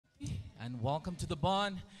and welcome to the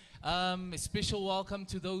barn. A special welcome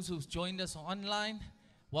to those who've joined us online.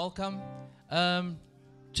 Welcome.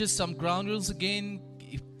 Just some ground rules again.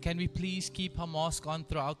 Can we please keep our mask on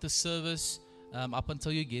throughout the service? Up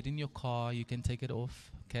until you get in your car, you can take it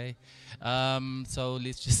off. Okay. So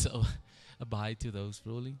let's just abide to those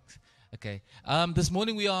rulings. Okay. This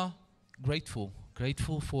morning we are grateful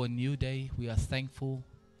for a new day. We are thankful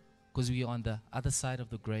because we are on the other side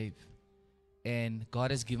of the grave. And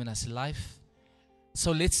God has given us life.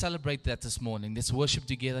 So let's celebrate that this morning. Let's worship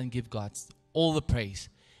together and give God all the praise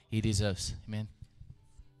He deserves. Amen.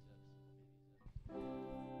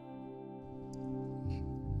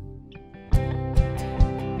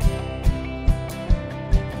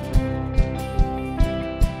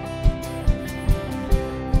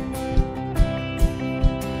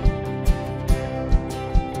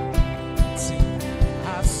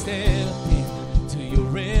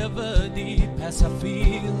 As I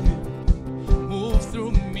feel you move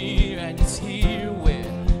through me, and it's here where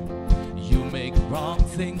you make wrong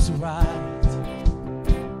things right.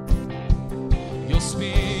 Your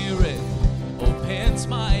spirit opens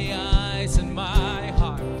my eyes and my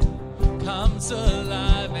heart comes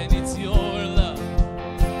alive, and it's your love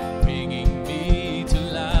bringing me to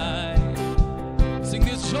life. Sing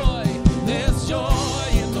this joy, there's joy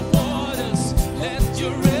in the waters. Let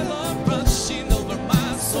your river rushing over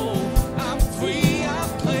my soul. Free, I'm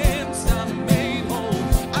cleansed, I'm made whole,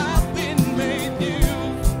 I've been made new.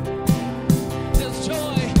 There's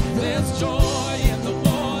joy in the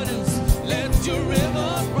waters. Let your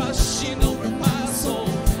river rushing over my soul.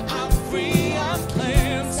 I'm free, I'm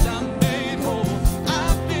cleansed, I'm made whole,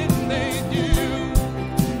 I've been made new.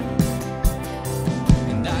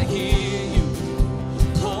 And I hear you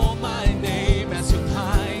call my name as your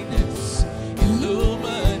kindness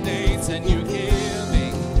illuminates, and you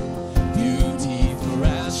giving beauty for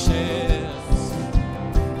ashes.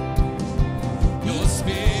 Your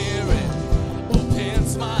spirit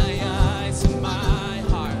opens my eyes and my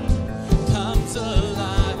heart comes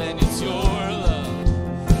alive, and it's your love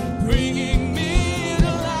bringing me to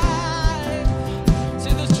life.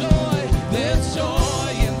 Say there's joy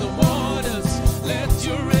in the waters. Let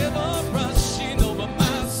your river rushing over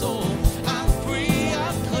my soul. I'm free,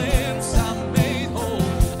 I'm cleansed, I'm made whole,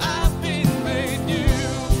 I've been made new.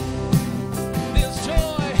 There's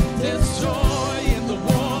joy in the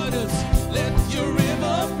waters. Let your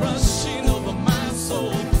river rushing over my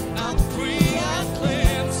soul. I'm free, I'm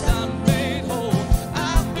cleansed, I'm made whole,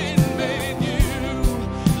 I've been made new.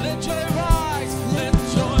 Let joy rise, let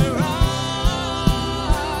joy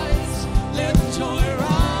rise, let joy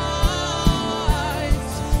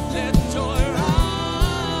rise, let joy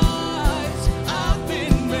rise. I've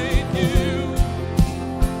been made new.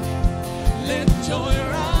 Let joy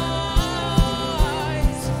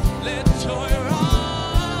rise, let joy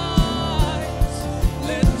rise,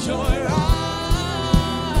 let joy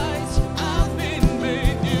rise. I've been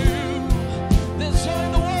made new. There's joy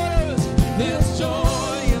in the waters. There's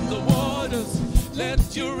joy in the waters.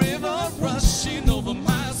 Let your river rushing over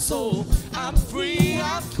my soul. I'm free,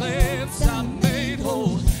 I'm cleansed, I'm made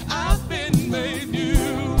whole, I've been made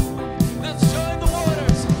new. There's joy in the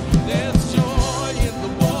waters. There's joy in the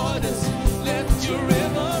waters. Let your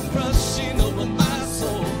river rushing over my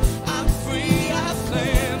soul. I'm free, I'm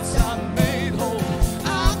cleansed, I'm made whole,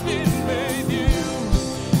 I've been made new.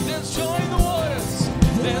 There's joy in the waters.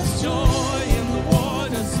 There's joy in the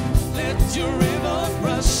waters. Let your river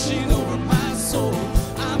rushing over my soul.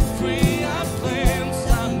 I'm free, I'm cleansed,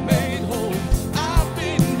 I'm made whole, I've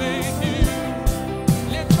been made new.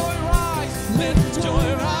 Let joy rise, let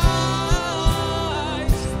joy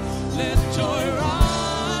rise, let joy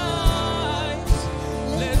rise,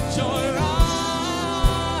 let joy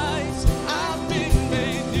rise. I've been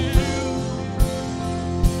made new.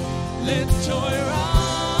 Let joy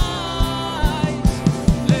rise,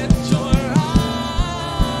 let joy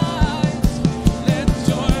rise, let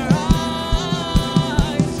joy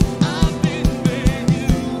rise. I've been made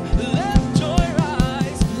new. Let joy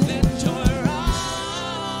rise, let joy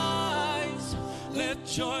rise, let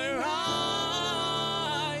joy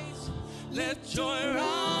rise, let joy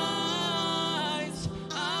rise.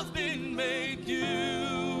 I've been made new.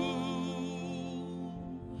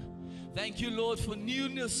 Thank you, Lord, for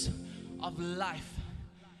newness of life.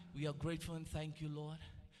 We are grateful and thank you, Lord.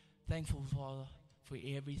 Thankful for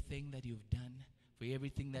everything that you've done, for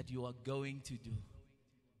everything that you are going to do.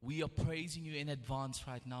 We are praising you in advance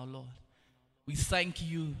right now, Lord. We thank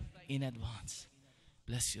you in advance.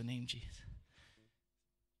 Bless your name, Jesus.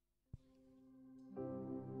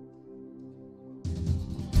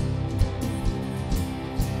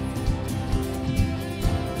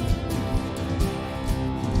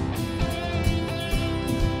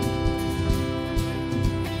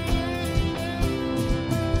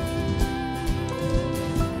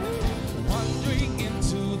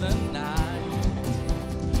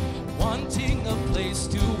 wanting a place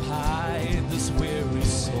to hide this weary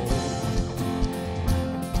soul,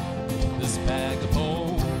 this bag of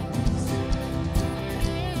bones.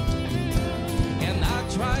 And I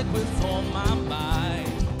tried with all my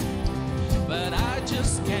might, but I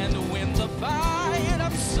just can't win the fight.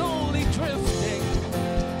 I'm slowly drifting,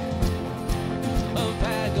 a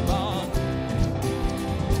vagabond.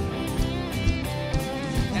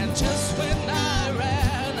 And just when I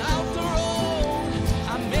ran out the road,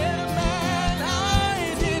 I met a man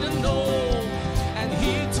I didn't know, and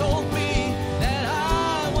he told me that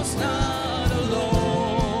I was not alone.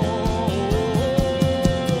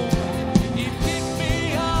 He picked me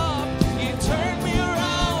up, he turned me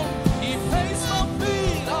around, he placed my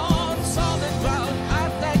feet on solid ground. I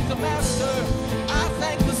thank the Master, I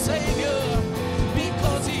thank the Savior,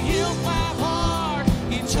 because he healed my heart,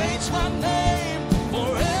 he changed my name,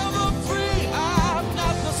 forever free. I'm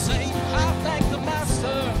not the same. I thank the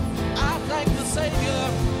Master, I thank the Savior,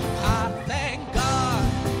 I thank God.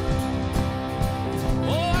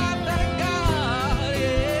 Oh, I thank God,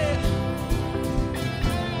 yeah.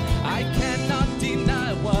 I cannot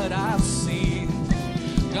deny what I've seen.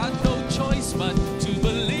 Got no choice but to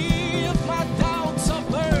believe. My doubts are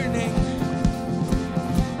burning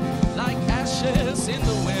like ashes in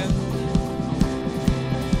the wind.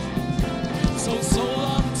 So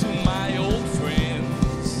long to my old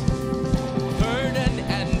friends. Burden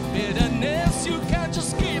and bitterness, you can't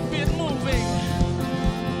just keep it moving.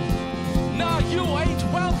 No, you ain't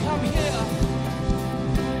welcome here.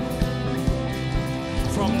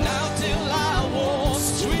 From now till I walk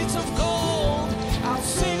streets of gold, I'll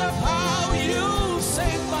sing of how you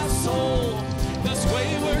saved my soul. This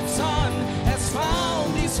wayward son has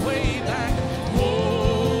found his way back home.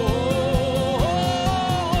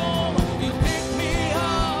 He picked me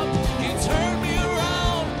up, he turned me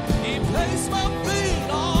around, he placed my feet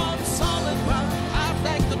on solid ground. I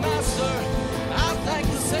thank the Master, I thank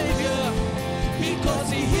the Savior, because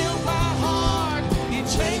he healed my heart, he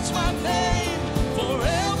changed my name,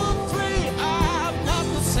 forever free. I'm not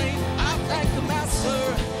the same. I thank the Master,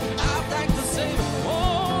 I thank the Savior.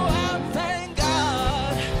 Oh, I thank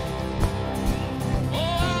God. Oh,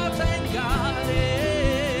 I thank God,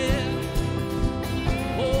 yeah.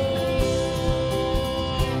 Oh,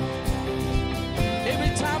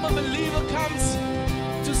 every time a believer comes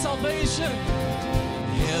to salvation,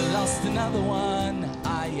 he lost another one.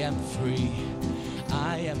 I am free.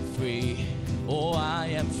 I am free. Oh, I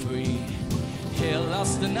am free. He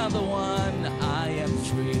lost another one. I am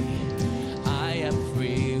free. I am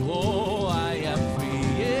free. Oh, I am free.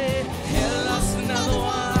 Yeah. He lost another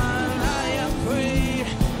one. I am free.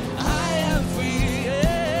 I am free.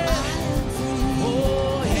 Yeah.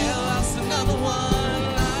 Oh, he lost another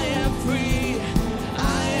one. I am free. I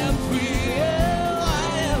am free. Yeah. I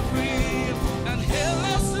am free. And he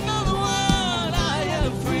lost another one. I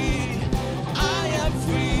am free. I am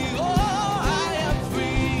free. Oh, I am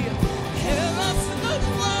free. He lost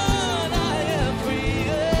another one. I am free.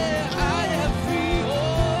 Yeah. I am free.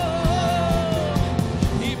 Oh,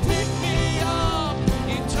 he picked me up.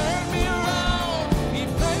 He turned me around. He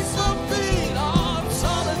placed my feet on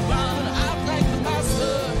solid ground. I thank the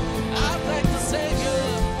Master. I thank the Savior,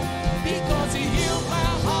 because he healed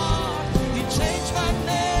my heart. He changed my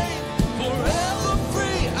name, forever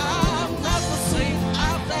free. I'm not the same. I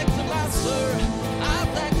thank the Master. I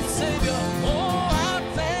thank the Savior. Oh, I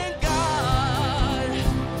thank God.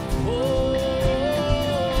 Oh,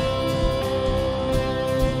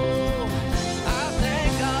 I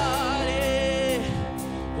thank God. Yeah.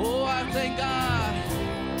 Oh, I thank God.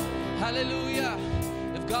 Hallelujah.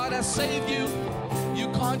 If God has saved you, you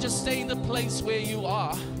can't just stay in the place where you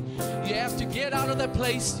are. You have to get out of that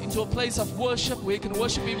place into a place of worship where you can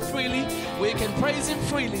worship Him freely, where you can praise Him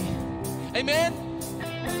freely. Amen.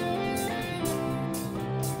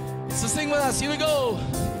 So sing with us. Here we go.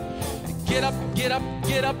 Get up, get up,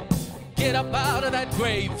 get up, get up out of that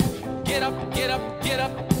grave. Get up, get up, get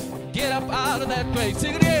up, get up out of that grave.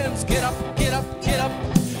 Sing it again. Get up, get up, get up,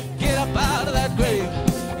 get up out of that grave.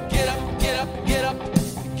 Get up, get up, get up,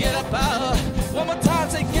 get up out. One more time.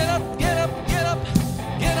 Say get up, get up, get up,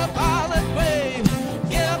 get up out of that grave.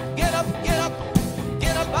 Get up, get up, get up,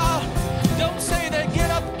 get up out. Don't say that. Get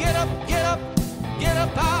up, get up, get up, get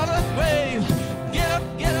up out of that grave. Get up,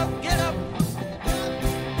 get up, get up.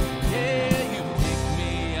 Yeah, you picked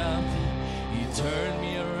me up, you turned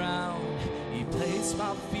me around, you placed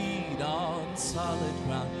my feet on solid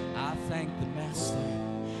ground. I thank the Master,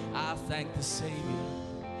 I thank the Savior,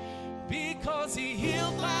 because He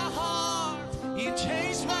healed my heart, He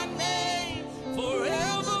changed my name,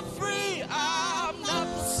 forever free. I'm not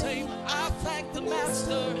the same. I thank the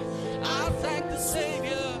Master,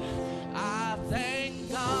 Savior, I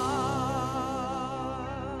thank God.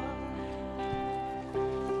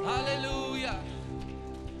 Hallelujah.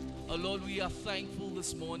 Oh Lord, we are thankful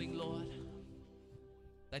this morning, Lord,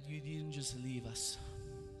 that you didn't just leave us,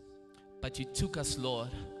 but you took us, Lord,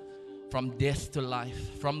 from death to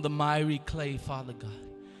life, from the miry clay, Father God.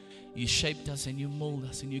 You shaped us and you molded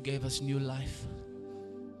us and you gave us new life.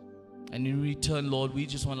 And in return, Lord, we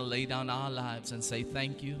just want to lay down our lives and say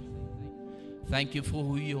thank you. Thank you for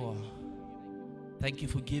who you are. Thank you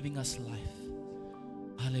for giving us life.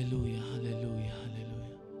 Hallelujah, hallelujah,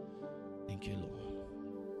 hallelujah. Thank you, Lord.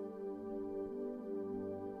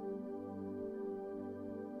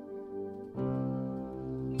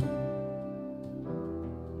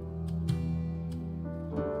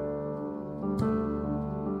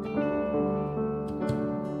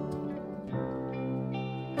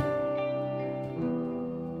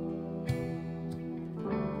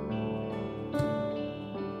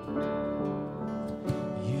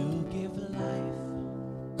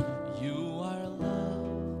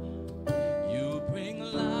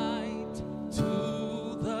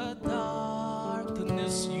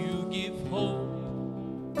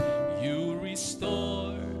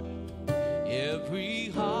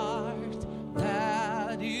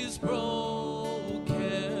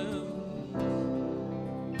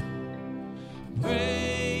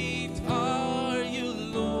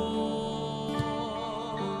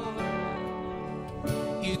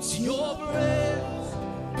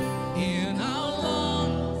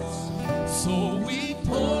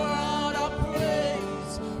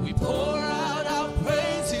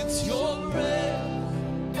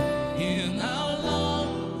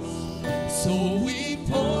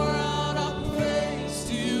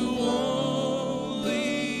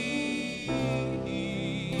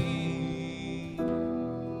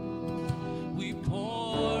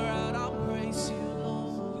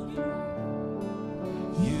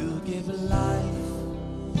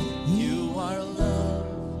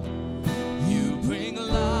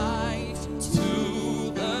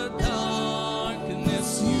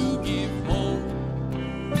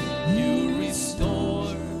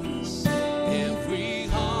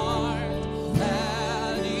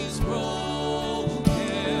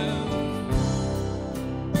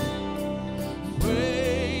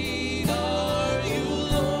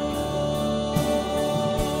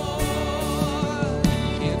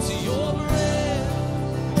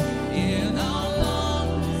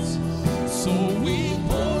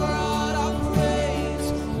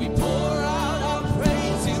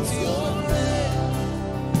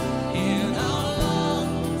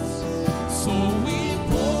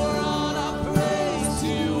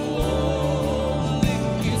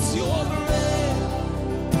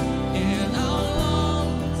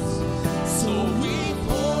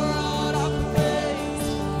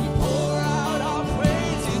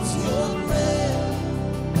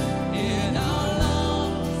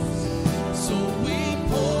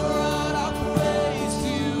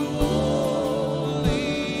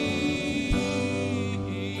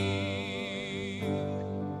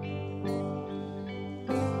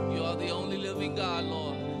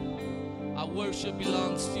 Worship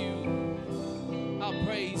belongs to you. Our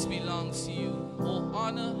praise belongs to you. All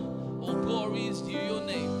honor, all glory is due your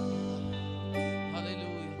name.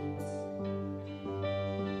 Hallelujah.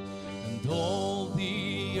 And all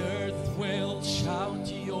the earth will shout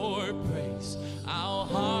your praise. Our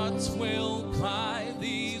hearts will cry,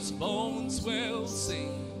 these bones will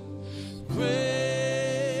sing.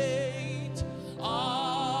 Great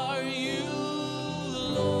are you,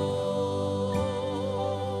 Lord.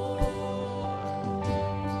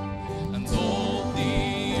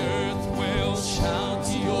 Shout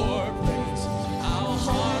your praise. Our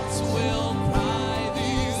hearts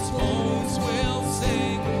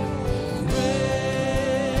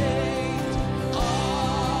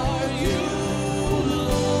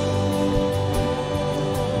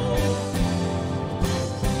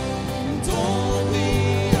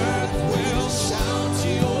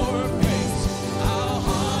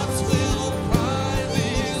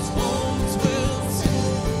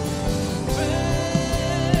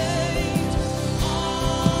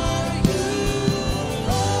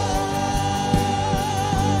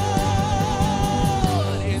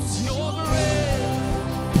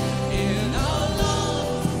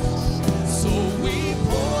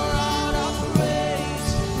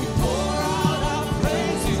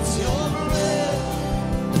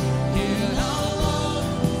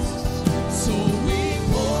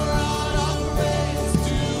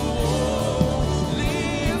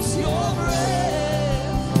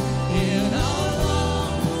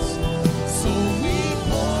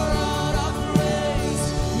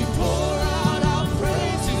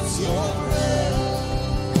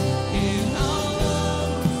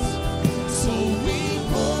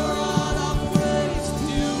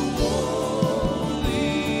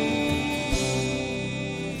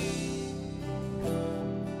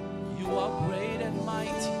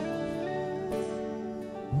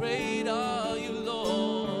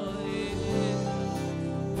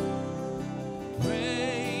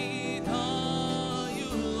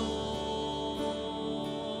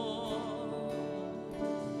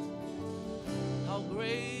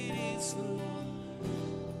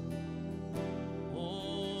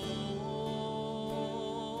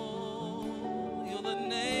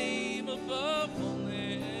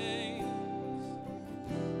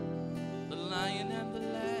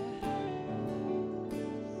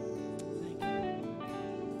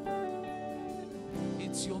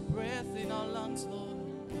belongs, Lord.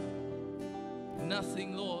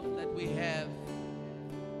 Nothing, Lord, that we have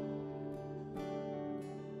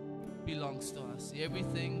belongs to us.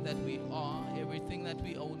 Everything that we are, everything that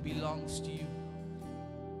we own belongs to you.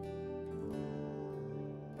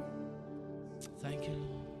 Thank you,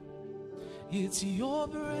 Lord. It's your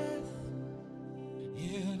breath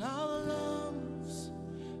in our lungs,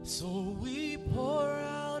 so we pour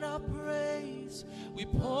out our praise. We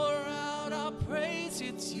pour out our praise.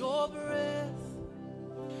 It's your breath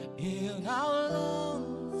in our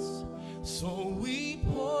lungs, so we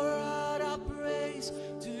pour out our praise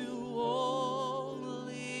to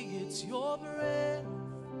only. It's your breath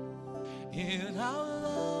in our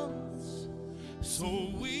lungs,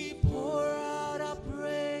 so we pour out our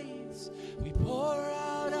praise. We pour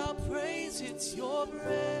out our praise. It's your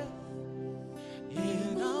breath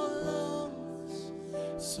in our lungs,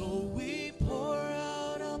 so we pour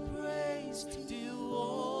out our praise to you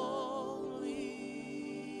only.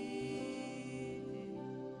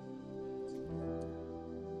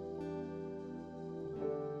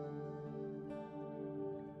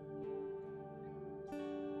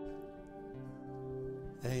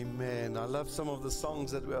 Amen. I love some of the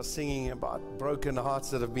songs that we are singing about broken hearts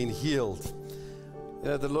that have been healed. You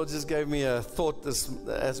know, the Lord just gave me a thought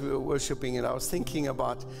as we were worshiping, and I was thinking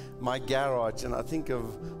about my garage, and I think of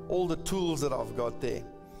all the tools that I've got there.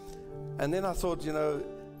 And then I thought, you know,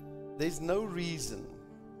 there's no reason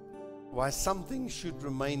why something should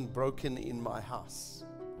remain broken in my house,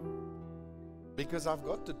 because I've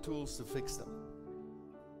got the tools to fix them.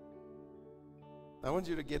 I want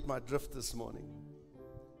you to get my drift this morning.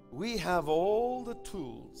 We have all the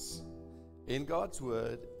tools in God's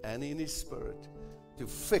Word and in His Spirit to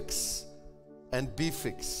fix and be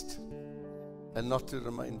fixed, and not to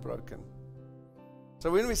remain broken. So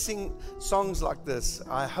when we sing songs like this,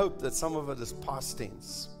 I hope that some of it is past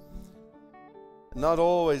tense. Not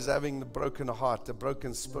always having the broken heart, the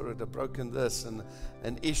broken spirit, the broken this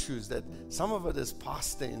and issues. That some of it is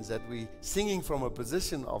past tense, that we singing from a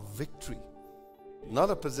position of victory, not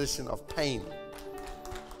a position of pain.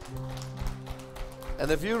 And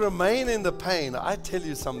if you remain in the pain, I tell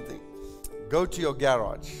you something. Go to your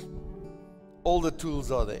garage. All the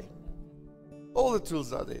tools are there. All the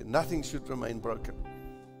tools are there. Nothing should remain broken.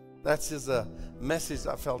 That's just a message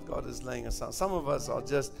I felt God is laying us on. Some of us are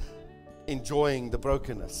just enjoying the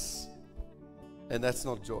brokenness. And that's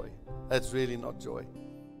not joy. That's really not joy.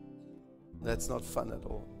 That's not fun at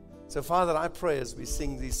all. So, Father, I pray as we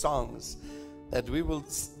sing these songs that we will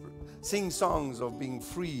sing songs of being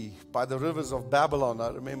free by the rivers of Babylon. I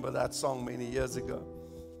remember that song many years ago.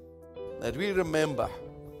 That we remember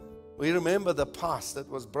the past that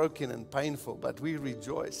was broken and painful, but we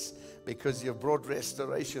rejoice because you've brought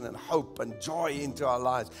restoration and hope and joy into our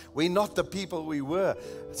lives. We're not the people we were.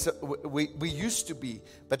 So we used to be,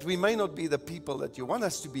 but we may not be the people that you want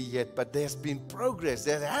us to be yet, but there's been progress.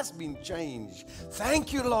 There has been change.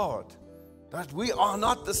 Thank you, Lord, that we are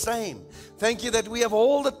not the same. Thank you that we have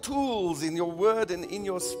all the tools in your word and in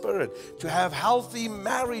your spirit to have healthy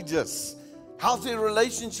marriages, healthy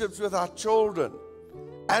relationships with our children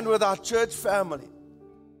and with our church family.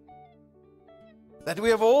 That we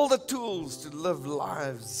have all the tools to live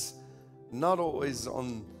lives not always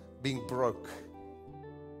on being broke.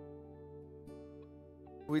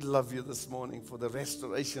 We love you this morning for the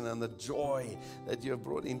restoration and the joy that you have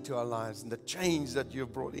brought into our lives and the change that you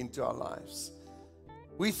have brought into our lives.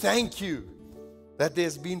 We thank you that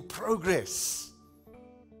there's been progress.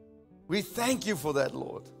 We thank you for that,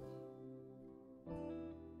 Lord.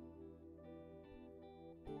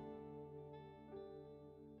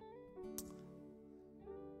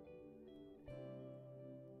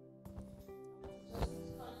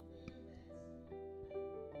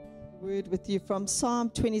 Word with you from Psalm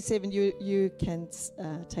 27. You can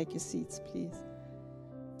take your seats, please.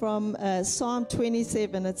 From Psalm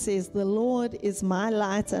 27, it says, "The Lord is my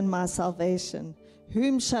light and my salvation.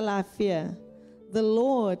 Whom shall I fear? The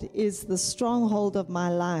Lord is the stronghold of my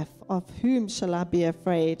life. Of whom shall I be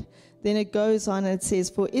afraid?" Then it goes on and it says,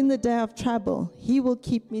 "For in the day of trouble, he will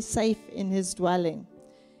keep me safe in his dwelling.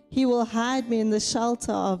 He will hide me in the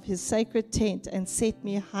shelter of his sacred tent and set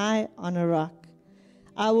me high on a rock.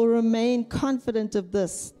 I will remain confident of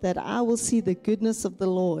this, that I will see the goodness of the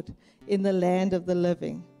Lord in the land of the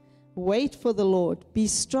living. Wait for the Lord. Be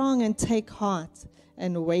strong and take heart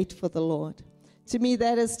and wait for the Lord." To me,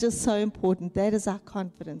 that is just so important. That is our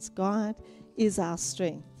confidence. God is our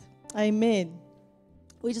strength. Amen.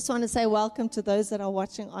 We just want to say welcome to those that are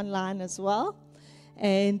watching online as well.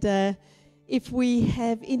 And if we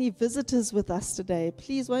have any visitors with us today,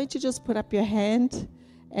 please, won't you just put up your hand?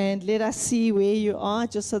 And let us see where you are,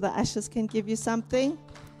 just so the ushers can give you something.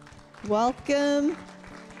 Welcome.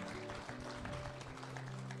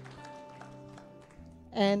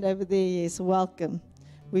 And over there, yes, welcome.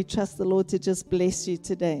 We trust the Lord to just bless you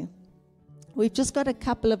today. We've just got a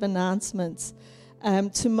couple of announcements.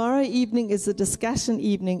 Tomorrow evening is a discussion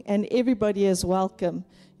evening, and everybody is welcome.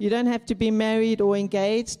 You don't have to be married or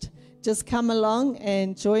engaged. Just come along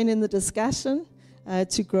and join in the discussion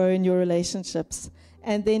to grow in your relationships.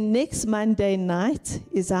 And then next Monday night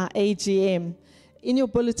is our AGM. In your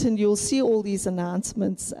bulletin, you'll see all these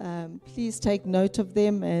announcements. Please take note of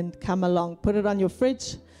them and come along. Put it on your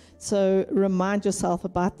fridge, so remind yourself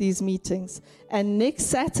about these meetings. And next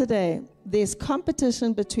Saturday, there's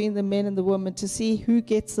competition between the men and the women to see who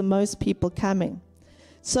gets the most people coming.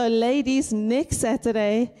 So ladies, next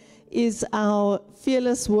Saturday is our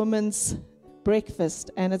Fearless Women's Breakfast,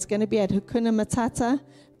 and it's going to be at Hakuna Matata.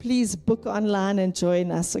 Please book online and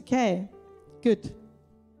join us, okay? Good.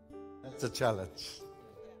 That's a challenge.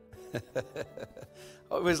 I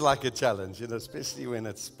always like a challenge, especially when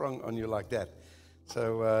it's sprung on you like that.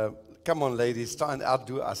 So come on, ladies, try and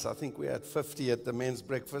outdo us. I think we're at 50 at the men's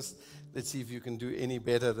breakfast. Let's see if you can do any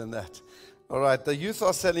better than that. All right, the youth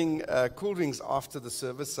are selling cool drinks after the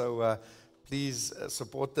service, so please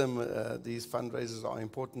support them. These fundraisers are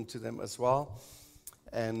important to them as well.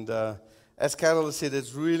 And as Carol said,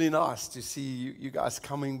 it's really nice to see you guys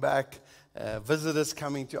coming back, visitors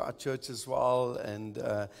coming to our church as well. And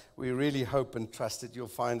we really hope and trust that you'll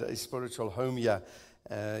find a spiritual home here.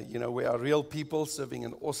 We are real people serving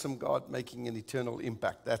an awesome God, making an eternal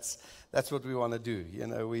impact. That's what we want to do.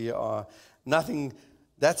 We are nothing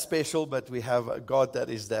that special, but we have a God that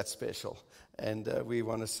is that special. And we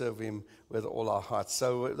want to serve Him with all our hearts.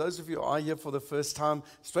 So those of you who are here for the first time,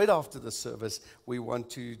 straight after the service, we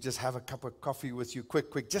want to just have a cup of coffee with you,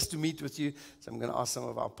 quick, just to meet with you. So I'm going to ask some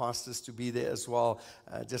of our pastors to be there as well,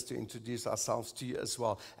 just to introduce ourselves to you as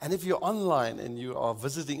well. And if you're online and you are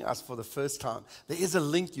visiting us for the first time, there is a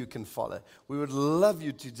link you can follow. We would love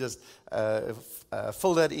you to just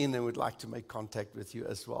fill that in, and we'd like to make contact with you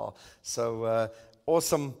as well. So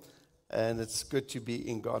awesome. And it's good to be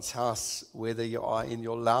in God's house, whether you are in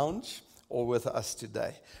your lounge or with us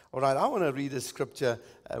today. All right, I want to read a scripture.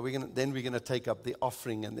 We're going to take up the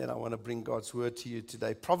offering, and then I want to bring God's word to you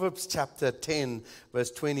today. Proverbs chapter 10,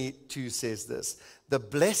 verse 22 says this: "The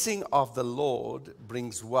blessing of the Lord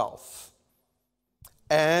brings wealth,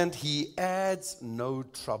 and He adds no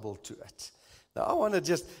trouble to it." Now, I want to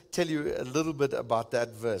just tell you a little bit about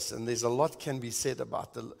that verse, and there's a lot can be said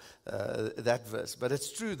about that verse. But it's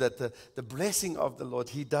true that the blessing of the Lord,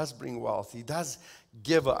 He does bring wealth. He does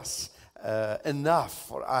give us enough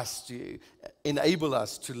for us to enable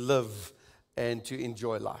us to live and to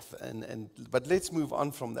enjoy life. But let's move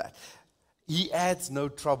on from that. He adds no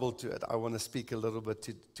trouble to it. I want to speak a little bit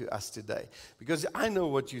to us today. Because I know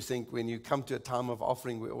what you think when you come to a time of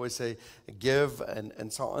offering. We always say give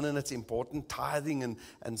and so on, and it's important. Tithing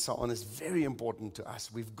and so on is very important to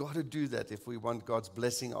us. We've got to do that if we want God's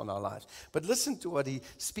blessing on our lives. But listen to what he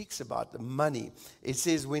speaks about, the money. It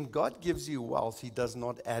says when God gives you wealth, He does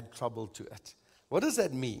not add trouble to it. What does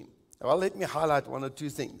that mean? Well, let me highlight one or two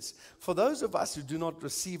things. For those of us who do not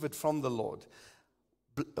receive it from the Lord,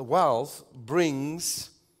 wealth brings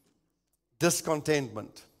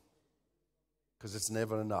discontentment because it's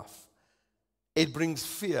never enough. It brings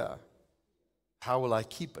fear. How will I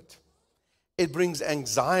keep it? It brings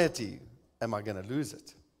anxiety. Am I going to lose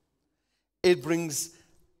it? It brings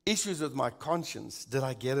issues with my conscience. Did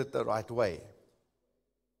I get it the right way?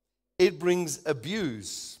 It brings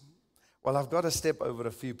abuse. Well, I've got to step over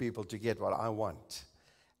a few people to get what I want.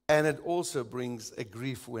 And it also brings a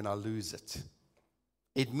grief when I lose it.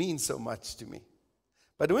 It means so much to me.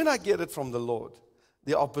 But when I get it from the Lord,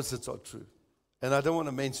 the opposites are true. And I don't want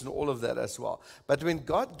to mention all of that as well. But when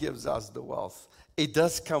God gives us the wealth, it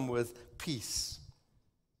does come with peace.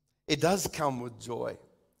 It does come with joy.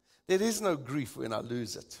 There is no grief when I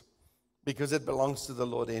lose it, because it belongs to the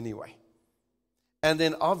Lord anyway. And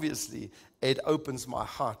then obviously, it opens my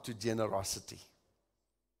heart to generosity.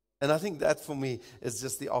 And I think that for me is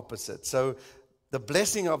just the opposite. So the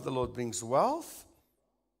blessing of the Lord brings wealth,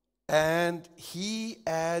 and He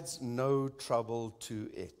adds no trouble to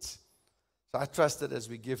it. So I trust that as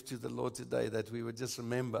we give to the Lord today, that we would just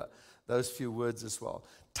remember those few words as well.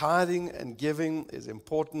 Tithing and giving is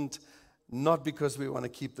important, not because we want to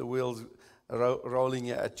keep the wheels rolling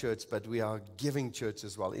here at church, but we are giving church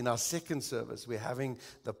as well. In our second service, we're having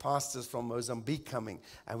the pastors from Mozambique coming,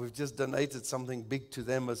 and we've just donated something big to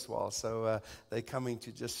them as well. So they're coming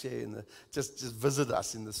to just share just visit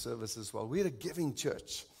us in the service as well. We're a giving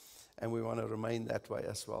church. and we want to remain that way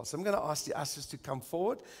as well. So I'm going to ask the ushers to come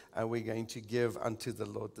forward, and we're going to give unto the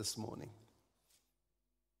Lord this morning.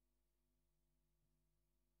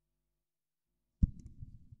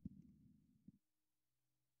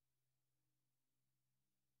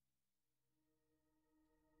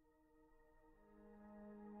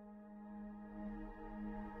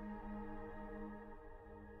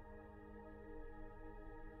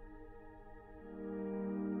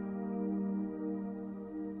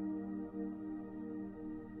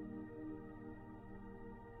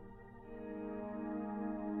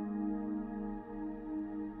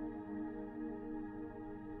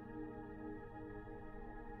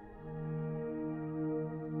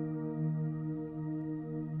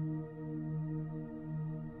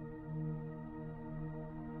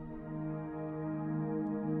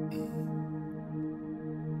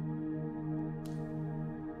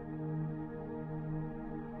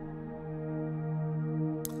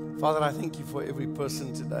 Father, I thank you for every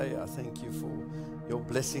person today. I thank you for your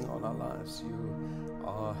blessing on our lives. You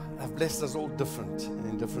have blessed us all different and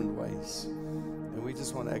in different ways. And we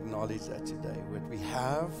just want to acknowledge that today. What we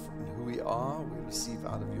have and who we are, we receive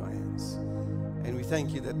out of your hands. And we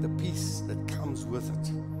thank you that the peace that comes with it.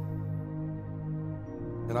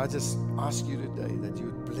 And I just ask you today that you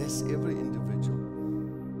would bless every individual,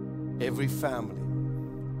 every family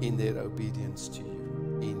in their obedience to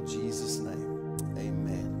you. In Jesus' name,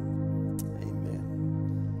 amen.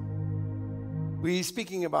 We're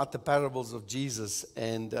speaking about the parables of Jesus,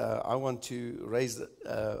 and I want to raise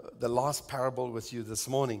the last parable with you this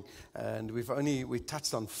morning. And we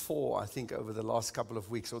touched on 4, I think, over the last couple of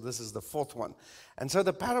weeks, so this is the 4th one. And so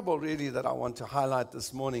the parable really that I want to highlight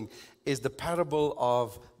this morning is the parable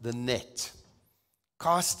of the net,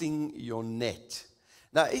 casting your net.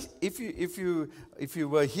 Now, if you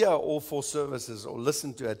were here all 4 services or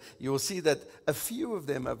listened to it, you will see that a few of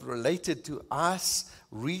them have related to us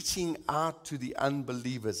reaching out to the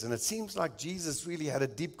unbelievers. And it seems like Jesus really had a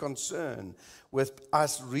deep concern with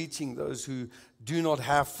us reaching those who do not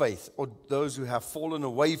have faith or those who have fallen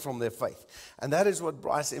away from their faith. And that is what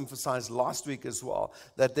Bryce emphasized last week as well,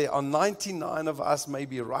 that there are 99 of us may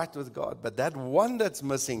be right with God, but that one that's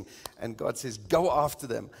missing, and God says, go after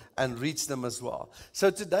them and reach them as well. So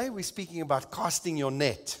today we're speaking about casting your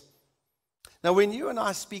net. Now, when you and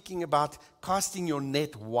I are speaking about casting your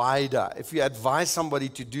net wider, if you advise somebody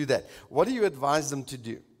to do that, what do you advise them to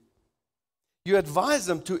do? You advise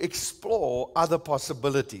them to explore other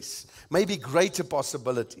possibilities, maybe greater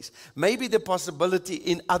possibilities, maybe the possibility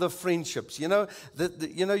in other friendships. You're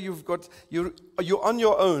on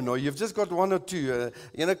your own, or you've just got 1 or 2.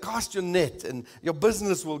 Cast your net, and your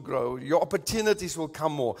business will grow. Your opportunities will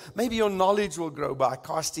come more. Maybe your knowledge will grow by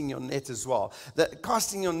casting your net as well. That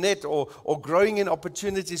casting your net or growing in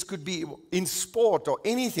opportunities could be in sport or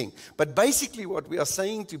anything. But basically, what we are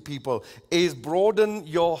saying to people is broaden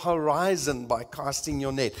your horizon by casting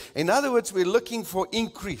your net. In other words, we're looking for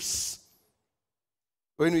increase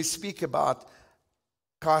when we speak about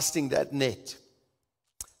casting that net.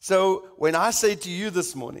 So when I say to you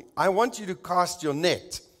this morning, I want you to cast your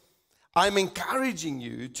net, I'm encouraging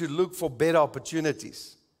you to look for better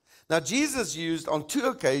opportunities. Now, Jesus used on 2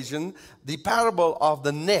 occasions the parable of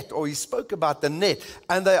the net, or he spoke about the net,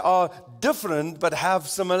 and they are different but have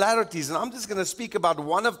similarities. And I'm just going to speak about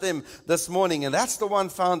one of them this morning, and that's the one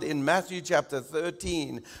found in Matthew chapter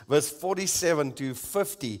 13, verse 47 to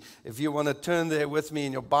 50. If you want to turn there with me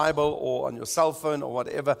in your Bible or on your cell phone or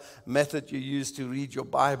whatever method you use to read your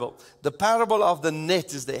Bible. The parable of the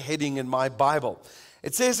net is the heading in my Bible.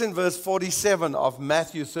 It says in verse 47 of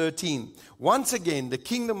Matthew 13, once again, the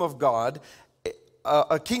kingdom of God,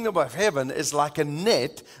 a kingdom of heaven, is like a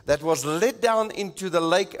net that was let down into the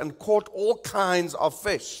lake and caught all kinds of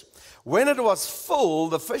fish. When it was full,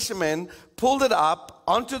 the fishermen pulled it up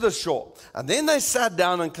onto the shore. And then they sat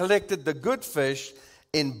down and collected the good fish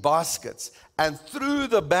in baskets and threw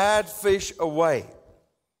the bad fish away.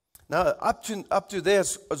 Now, up to there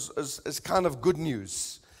is kind of good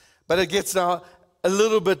news. But it gets now a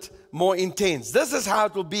little bit more intense. This is how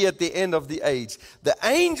it will be at the end of the age. The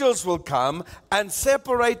angels will come and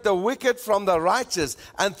separate the wicked from the righteous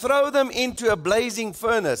and throw them into a blazing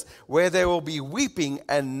furnace where there will be weeping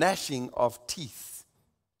and gnashing of teeth.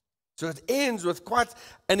 So it ends with quite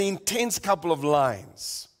an intense couple of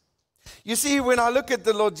lines. You see, when I look at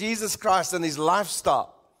the Lord Jesus Christ and his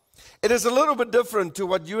lifestyle, it is a little bit different to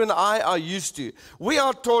what you and I are used to. We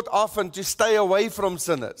are taught often to stay away from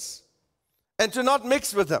sinners and to not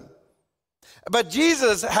mix with them. But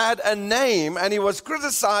Jesus had a name, and he was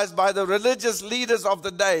criticized by the religious leaders of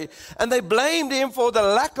the day. And they blamed him for the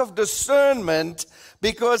lack of discernment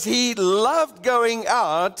because he loved going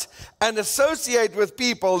out and associate with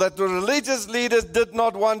people that the religious leaders did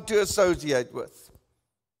not want to associate with.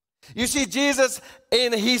 You see, Jesus,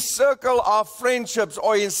 in his circle of friendships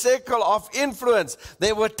or in circle of influence,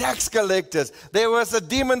 there were tax collectors, there was a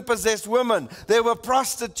demon-possessed woman, there were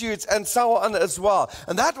prostitutes and so on as well.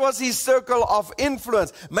 And that was his circle of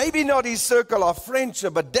influence. Maybe not his circle of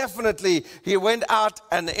friendship, but definitely he went out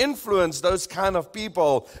and influenced those kind of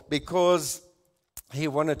people because he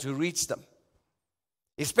wanted to reach them.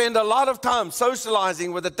 He spent a lot of time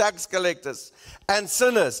socializing with the tax collectors and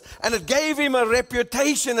sinners. And it gave him a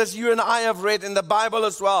reputation, as you and I have read in the Bible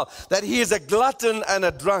as well, that he is a glutton and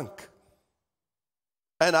a drunk.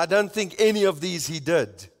 And I don't think any of these he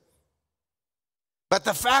did. But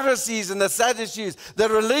the Pharisees and the Sadducees, the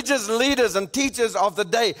religious leaders and teachers of the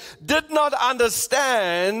day, did not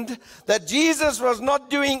understand that Jesus was not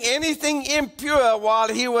doing anything impure while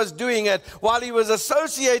he was doing it, while he was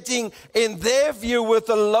associating, in their view, with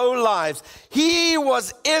the lowlives. He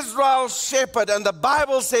was Israel's shepherd, and the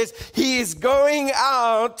Bible says he is going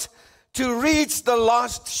out to reach the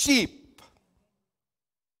lost sheep.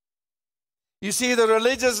 You see, the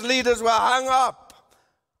religious leaders were hung up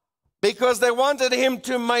because they wanted him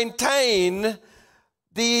to maintain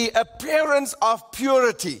the appearance of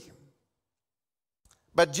purity.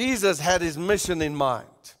 But Jesus had his mission in mind,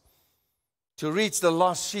 to reach the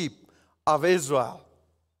lost sheep of Israel.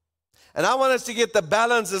 And I want us to get the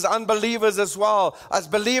balance as unbelievers as well, as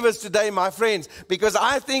believers today, my friends, because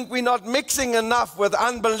I think we're not mixing enough with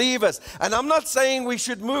unbelievers. And I'm not saying we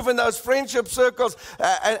should move in those friendship circles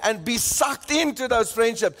and be sucked into those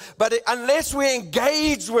friendships, but unless we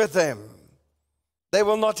engage with them, they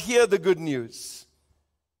will not hear the good news.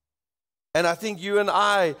 And I think you and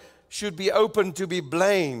I should be open to be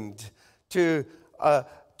blamed,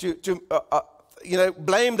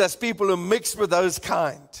 blamed as people who mix with those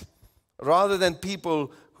kind, rather than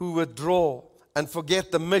people who withdraw and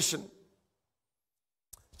forget the mission.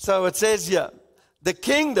 So it says here, the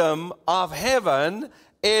kingdom of heaven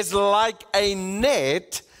is like a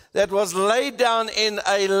net that was laid down in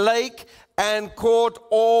a lake and caught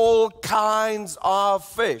all kinds of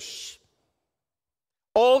fish.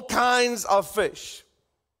 All kinds of fish.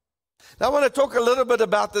 Now, I want to talk a little bit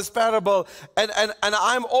about this parable, and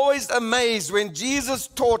I'm always amazed when Jesus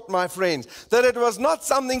taught, my friends, that it was not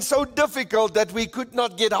something so difficult that we could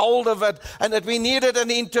not get hold of it and that we needed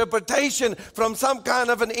an interpretation from some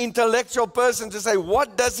kind of an intellectual person to say,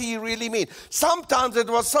 what does he really mean? Sometimes it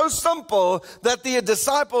was so simple that the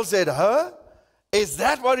disciples said, is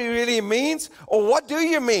that what he really means? Or what do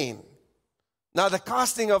you mean? Now, the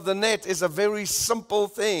casting of the net is a very simple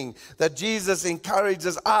thing that Jesus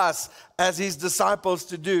encourages us as his disciples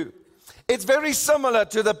to do. It's very similar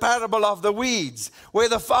to the parable of the weeds, where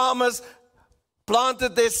the farmers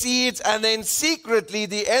planted their seeds and then secretly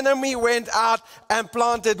the enemy went out and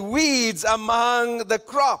planted weeds among the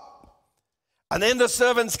crop. And then the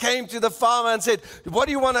servants came to the farmer and said, what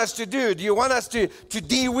do you want us to do? Do you want us to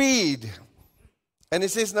de-weed? And he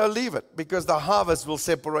says, no, leave it, because the harvest will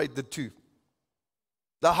separate the two.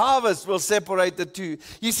 The harvest will separate the two.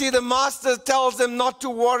 You see, the master tells them not to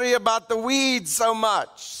worry about the weeds so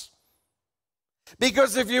much.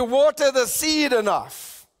 Because if you water the seed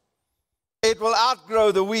enough, it will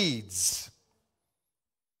outgrow the weeds.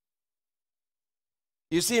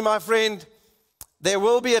 You see, my friend, there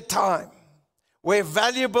will be a time where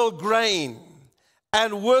valuable grain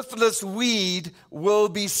and worthless weed will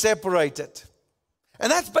be separated.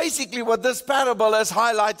 And that's basically what this parable is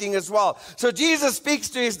highlighting as well. So Jesus speaks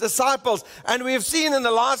to his disciples, and we've seen in the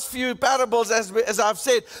last few parables, as I've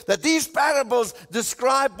said, that these parables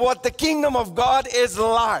describe what the kingdom of God is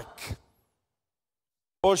like,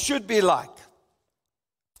 or should be like.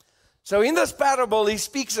 So in this parable, he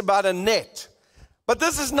speaks about a net. But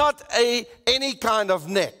this is not any kind of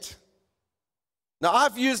net. Now,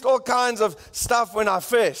 I've used all kinds of stuff when I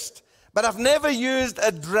fished, but I've never used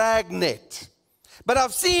a drag net. But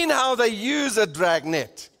I've seen how they use a drag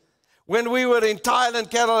net. When we were in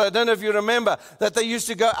Thailand, Carol, I don't know if you remember, that they used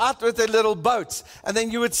to go out with their little boats, and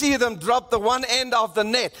then you would see them drop the one end of the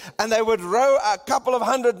net, and they would row a couple of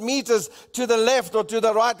 100 meters to the left or to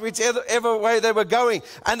the right, whichever way they were going,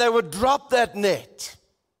 and they would drop that net.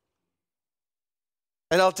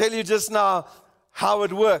 And I'll tell you just now how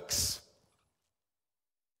it works.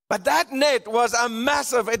 But that net was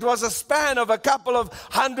it was a span of a couple of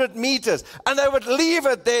 100 meters. And they would leave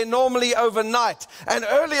it there normally overnight. And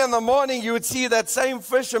early in the morning, you would see that same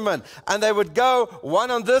fisherman. And they would go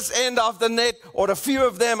one on this end of the net, or a few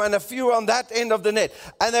of them, and a few on that end of the net.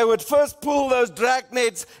 And they would first pull those drag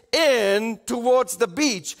nets in towards the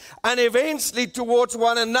beach, and eventually towards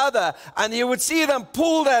one another. And you would see them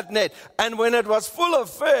pull that net. And when it was full of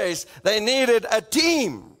fish, they needed a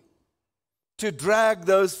team to drag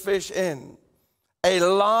those fish in. A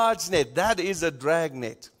large net, that is a drag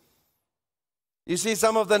net. You see,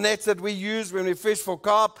 some of the nets that we use when we fish for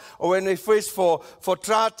carp or when we fish for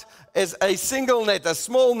trout is a single net, a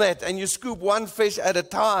small net, and you scoop one fish at a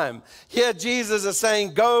time. Here Jesus is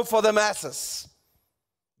saying, go for the masses.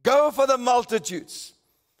 Go for the multitudes.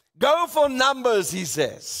 Go for numbers, he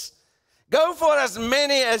says. Go for as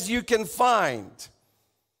many as you can find.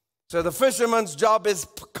 So the fisherman's job is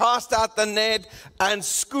cast out the net and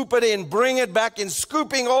scoop it in, bring it back in,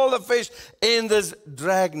 scooping all the fish in this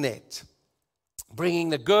drag net,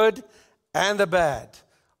 bringing the good and the bad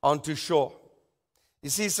onto shore. You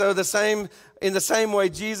see, so in the same way,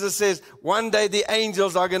 Jesus says, one day the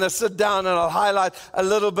angels are going to sit down, and I'll highlight a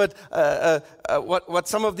little bit what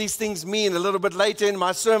some of these things mean a little bit later in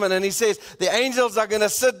my sermon. And he says, the angels are going to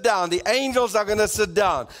sit down. The angels are going to sit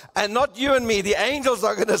down. And not you and me. The angels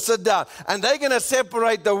are going to sit down. And they're going to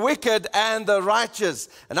separate the wicked and the righteous.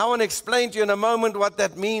 And I want to explain to you in a moment what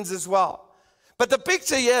that means as well. But the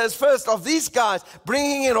picture here is first of these guys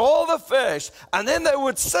bringing in all the fish. And then they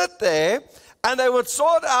would sit there, and they would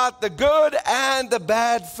sort out the good and the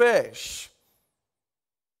bad fish.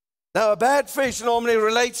 Now, a bad fish normally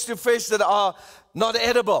relates to fish that are not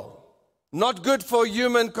edible, not good for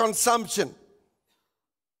human consumption.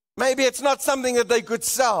 Maybe it's not something that they could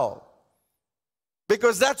sell.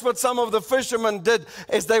 Because that's what some of the fishermen did,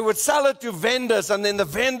 is they would sell it to vendors, and then the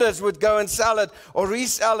vendors would go and sell it or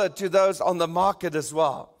resell it to those on the market as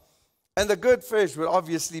well. And the good fish would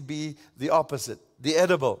obviously be the opposite, the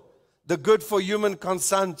edible. The good for human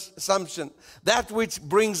consumption, that which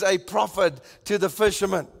brings a profit to the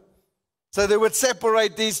fishermen. So they would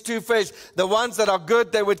separate these two fish. The ones that are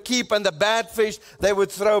good, they would keep, and the bad fish, they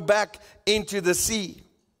would throw back into the sea.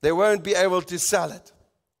 They won't be able to sell it.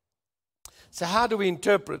 So how do we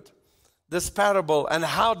interpret this parable, and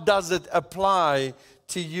how does it apply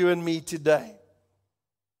to you and me today?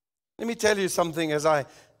 Let me tell you something as I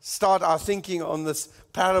start our thinking on this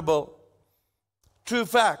parable. True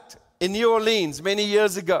fact. In New Orleans, many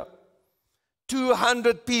years ago,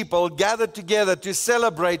 200 people gathered together to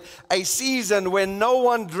celebrate a season when no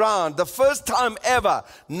one drowned. The first time ever,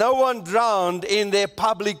 no one drowned in their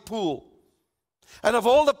public pool. And of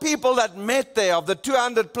all the people that met there, of the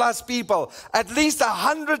 200 plus people, at least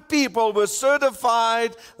 100 people were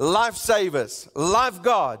certified lifesavers,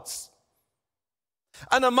 lifeguards.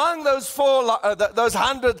 And among those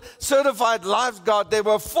 100 certified lifeguards, there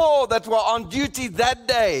were 4 that were on duty that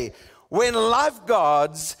day, when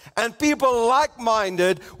lifeguards and people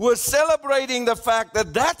like-minded were celebrating the fact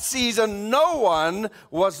that that season no one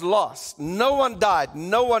was lost, no one died,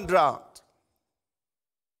 no one drowned.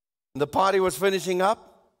 The party was finishing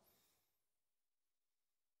up,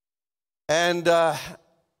 and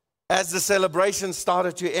as the celebration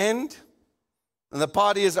started to end and the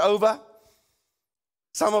party is over,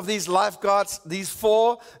 some of these lifeguards, these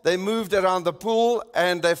 4, they moved around the pool,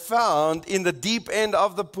 and they found in the deep end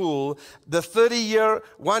of the pool the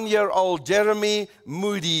 1-year-old Jeremy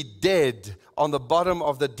Moody dead on the bottom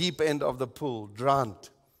of the deep end of the pool, drowned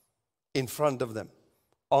in front of them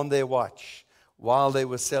on their watch while they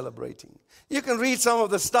were celebrating. You can read some of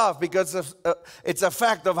the stuff because it's a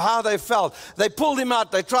fact of how they felt. They pulled him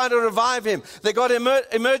out. They tried to revive him. They got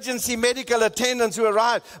emergency medical attendants who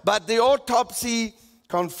arrived, but the autopsy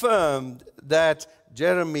confirmed that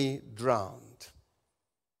Jeremy drowned.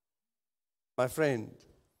 My friend,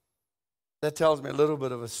 that tells me a little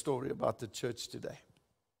bit of a story about the church today.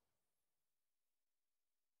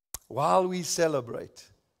 While we celebrate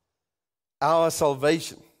our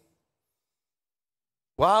salvation,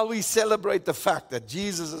 while we celebrate the fact that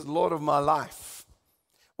Jesus is Lord of my life,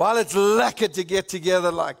 while it's lekker to get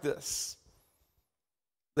together like this,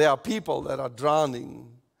 there are people that are drowning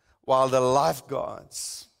while the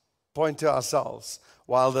lifeguards, point to ourselves,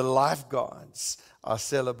 while the lifeguards are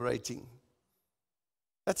celebrating.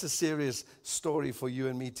 That's a serious story for you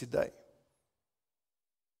and me today.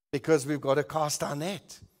 Because we've got to cast our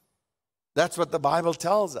net. That's what the Bible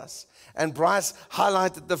tells us. And Bryce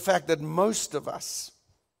highlighted the fact that most of us,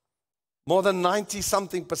 more than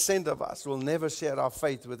 90-something% of us, will never share our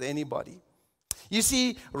faith with anybody. You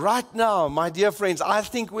see, right now, my dear friends, I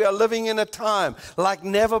think we are living in a time like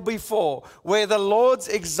never before, where the Lord's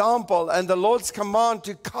example and the Lord's command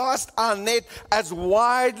to cast our net as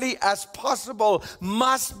widely as possible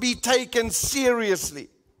must be taken seriously.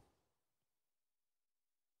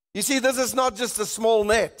 You see, this is not just a small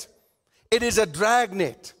net. It is a drag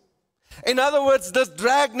net. In other words, this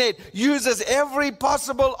dragnet uses every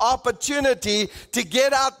possible opportunity to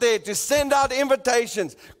get out there, to send out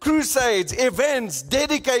invitations, crusades, events,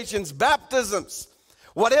 dedications, baptisms,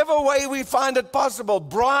 whatever way we find it possible,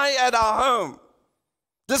 braai at our home,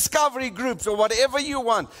 discovery groups, or whatever you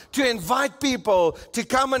want, to invite people to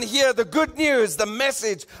come and hear the good news, the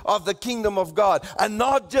message of the kingdom of God, and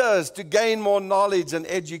not just to gain more knowledge and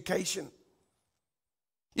education.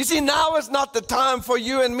 You see, now is not the time for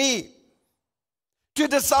you and me to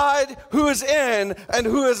decide who is in and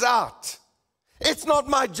who is out. It's not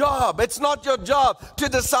my job. It's not your job to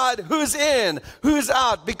decide who's in, who's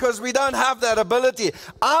out, because we don't have that ability.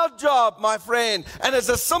 Our job, my friend, and it's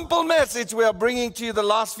a simple message we are bringing to you the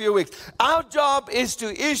last few weeks. Our job is to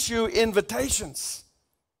issue invitations.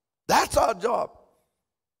 That's our job.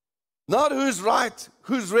 Not who's right,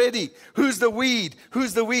 who's ready, who's the weed,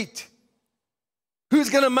 who's the wheat. Who's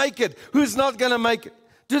going to make it, who's not going to make it.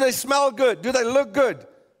 Do they smell good? Do they look good?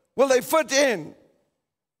 Will they fit in?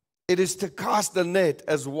 It is to cast the net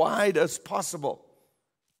as wide as possible.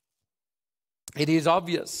 It is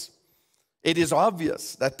obvious. It is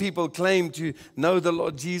obvious that people claim to know the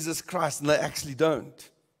Lord Jesus Christ and they actually don't.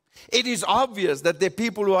 It is obvious that there are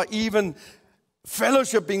people who are even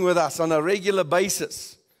fellowshipping with us on a regular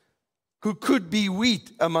basis who could be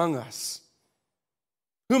wheat among us,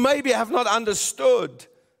 who maybe have not understood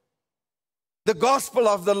the gospel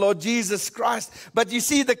of the Lord Jesus Christ. But you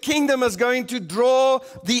see, the kingdom is going to draw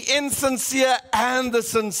the insincere and the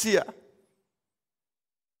sincere.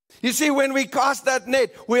 You see, when we cast that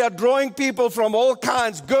net, we are drawing people from all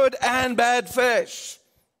kinds, good and bad fish.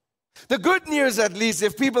 The good news, at least,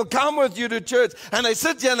 if people come with you to church and they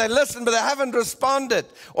sit here and they listen, but they haven't responded,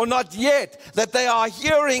 or not yet, that they are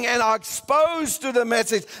hearing and are exposed to the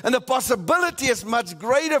message, and the possibility is much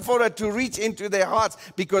greater for it to reach into their hearts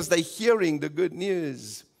because they're hearing the good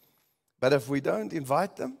news. But if we don't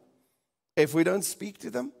invite them, if we don't speak to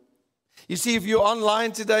them, you see, if you're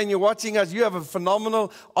online today and you're watching us, you have a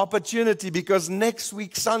phenomenal opportunity, because next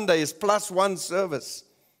week Sunday is +1 service.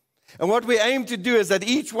 And what we aim to do is that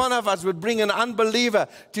each one of us would bring an unbeliever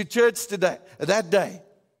to church today, that day.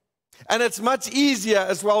 And it's much easier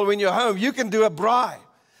as well when you're home. You can do a braai.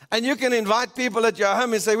 And you can invite people at your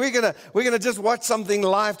home and say, we're gonna just watch something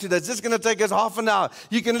live today. It's just going to take us half an hour.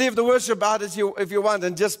 You can leave the worship out if you want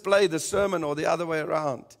and just play the sermon or the other way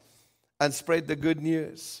around and spread the good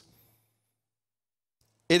news.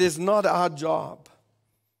 It is not our job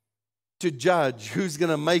to judge who's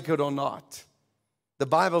going to make it or not. The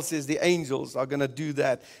Bible says the angels are going to do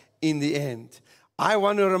that in the end. I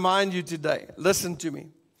want to remind you today, listen to me.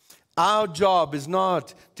 Our job is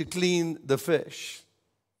not to clean the fish.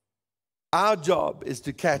 Our job is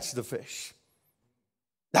to catch the fish.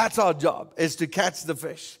 That's our job, is to catch the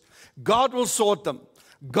fish. God will sort them.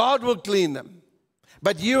 God will clean them.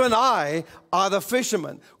 But you and I are the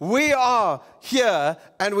fishermen. We are here,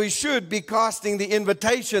 and we should be casting the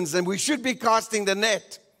invitations, and we should be casting the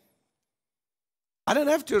net. I don't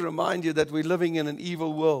have to remind you that we're living in an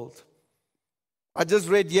evil world. I just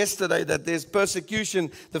read yesterday that there's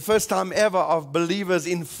persecution, the first time ever, of believers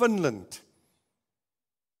in Finland.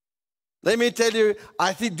 Let me tell you,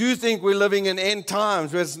 I do think we're living in end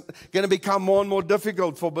times where it's going to become more and more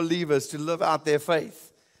difficult for believers to live out their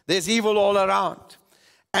faith. There's evil all around.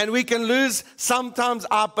 And we can lose sometimes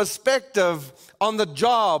our perspective on the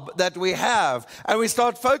job that we have. And we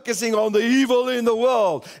start focusing on the evil in the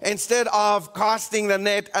world instead of casting the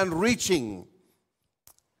net and reaching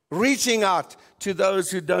out to those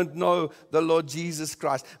who don't know the Lord Jesus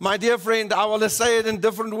Christ. My dear friend, I want to say it in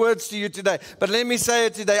different words to you today. But let me say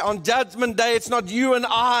it today. On Judgment Day, it's not you and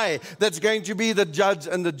I that's going to be the judge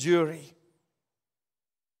and the jury.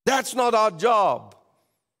 That's not our job,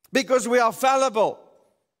 because we are fallible.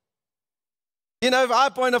 You know, if I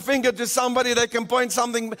point a finger to somebody, they can point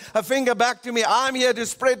a finger back to me. I'm here to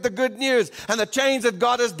spread the good news and the change that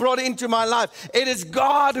God has brought into my life. It is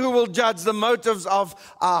God who will judge the motives of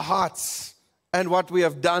our hearts and what we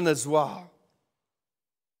have done as well.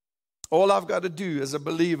 All I've got to do as a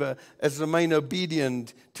believer is remain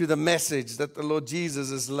obedient to the message that the Lord Jesus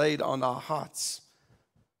has laid on our hearts.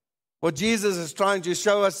 What Jesus is trying to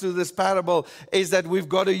show us through this parable is that we've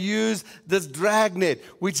got to use this dragnet,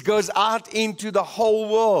 which goes out into the whole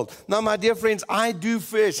world. Now, my dear friends, I do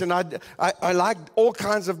fish, and I like all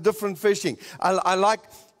kinds of different fishing. I like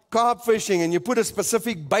carp fishing, and you put a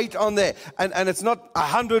specific bait on there, and it's not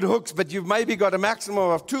 100 hooks, but you've maybe got a maximum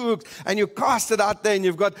of 2 hooks, and you cast it out there, and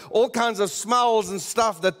you've got all kinds of smells and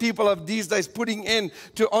stuff that people of these days putting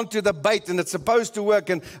onto the bait, and it's supposed to work.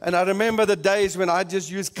 And I remember the days when I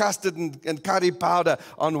just used custard and curry powder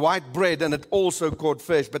on white bread, and it also caught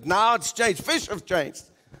fish. But now it's changed. Fish have changed.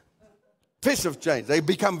 Fish have changed. They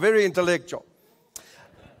become very intellectual.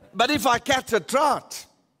 But if I catch a trout,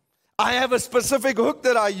 I have a specific hook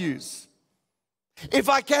that I use. If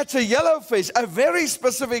I catch a yellowfish, a very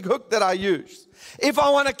specific hook that I use. If I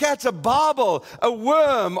want to catch a barbel, a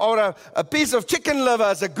worm, or a piece of chicken liver,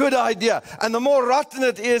 it's a good idea. And the more rotten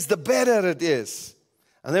it is, the better it is.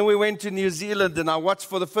 And then we went to New Zealand, and I watched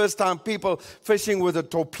for the first time people fishing with a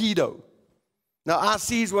torpedo. Now, our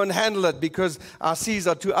seas won't handle it because our seas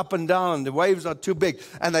are too up and down. The waves are too big.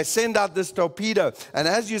 And they send out this torpedo. And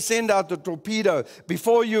as you send out the torpedo,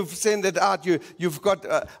 before you send it out, you've got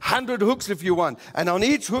 100 hooks if you want. And on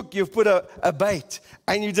each hook, you've put a bait.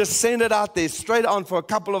 And you just send it out there straight on for a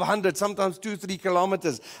couple of hundred, sometimes 2-3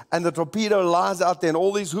 kilometers. And the torpedo lies out there, and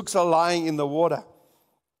all these hooks are lying in the water.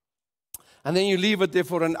 And then you leave it there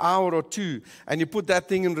for an hour or two. And you put that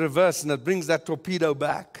thing in reverse, and it brings that torpedo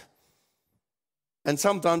back. And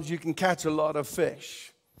sometimes you can catch a lot of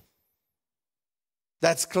fish.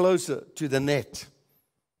 That's closer to the net.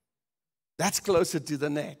 That's closer to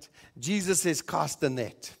the net. Jesus says, cast the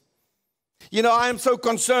net. You know, I am so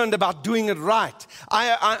concerned about doing it right.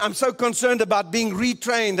 I'm so concerned about being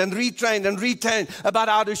retrained and retrained about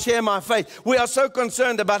how to share my faith. We are so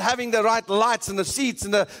concerned about having the right lights and the seats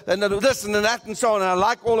and the this and the that and so on. And I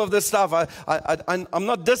like all of this stuff. I'm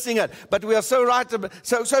not dissing it, but we are so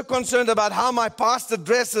so concerned about how my pastor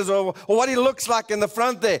dresses or what he looks like in the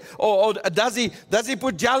front there, or does he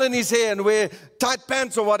put gel in his hair and wear tight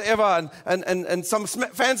pants or whatever, and some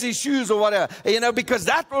fancy shoes or whatever, you know, because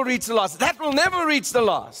that will reach the lost. That will never reach the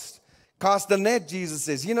lost. Cast the net, Jesus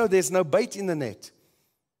says. You know, there's no bait in the net.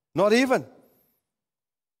 Not even.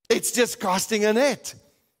 It's just casting a net.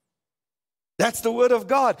 That's the word of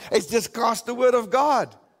God. It's just cast the word of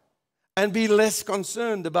God. And be less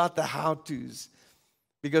concerned about the how-tos.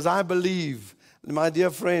 Because I believe, my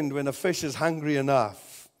dear friend, when a fish is hungry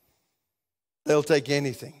enough, they'll take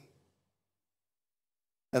anything.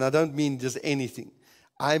 And I don't mean just anything.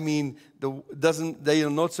 I mean, they are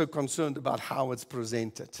not so concerned about how it's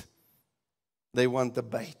presented. They want the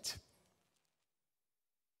bait.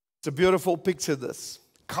 It's a beautiful picture, this.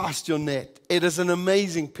 Cast your net. It is an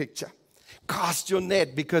amazing picture. Cast your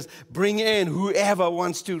net, because bring in whoever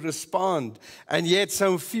wants to respond. And yet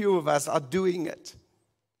so few of us are doing it.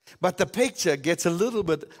 But the picture gets a little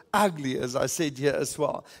bit ugly, as I said here as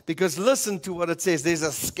well. Because listen to what it says. There's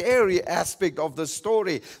a scary aspect of the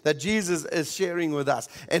story that Jesus is sharing with us.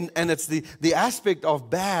 And it's the aspect of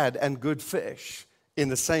bad and good fish in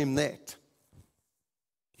the same net.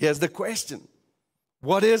 Here's the question.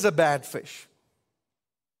 What is a bad fish?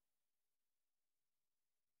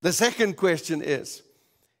 The second question is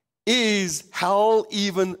hell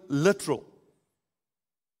even literal?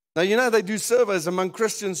 Now, you know, they do surveys among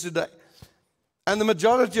Christians today. And the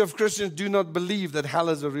majority of Christians do not believe that hell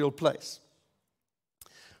is a real place.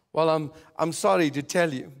 Well, I'm sorry to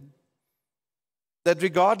tell you that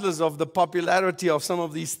regardless of the popularity of some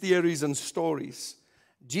of these theories and stories,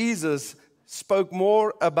 Jesus spoke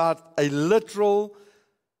more about a literal,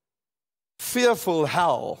 fearful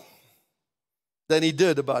hell than he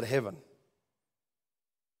did about heaven.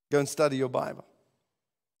 Go and study your Bible.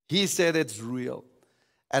 He said it's real.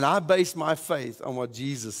 And I base my faith on what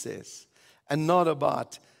Jesus says and not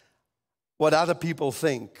about what other people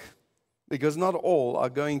think, because not all are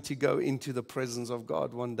going to go into the presence of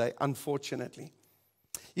God one day, unfortunately.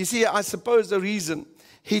 You see, I suppose the reason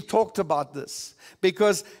he talked about this,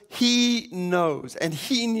 because he knows and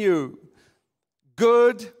he knew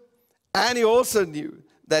good, and he also knew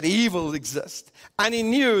that evil exists. And he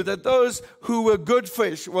knew that those who were good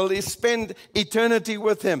fish will spend eternity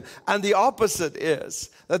with him. And the opposite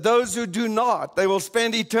is that those who do not, they will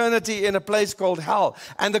spend eternity in a place called hell.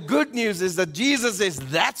 And the good news is that Jesus says,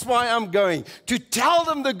 that's why I'm going, to tell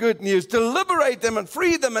them the good news, to liberate them and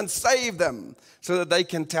free them and save them, so that they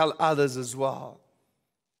can tell others as well.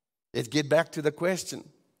 Let's get back to the question.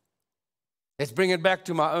 Let's bring it back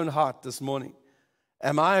to my own heart this morning.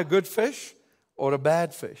 Am I a good fish or a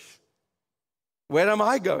bad fish? Where am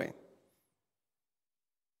I going?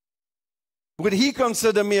 Would he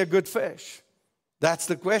consider me a good fish? That's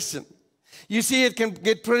the question. You see, it can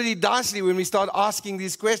get pretty dicey when we start asking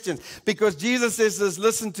these questions, because Jesus says this,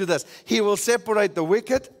 listen to this. He will separate the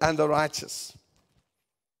wicked and the righteous.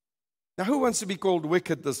 Now, who wants to be called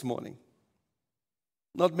wicked this morning?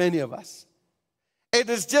 Not many of us. It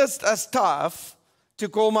is just as tough to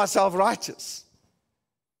call myself righteous.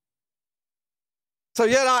 So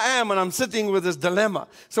here I am, and I'm sitting with this dilemma.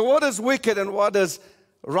 So what does wicked and what does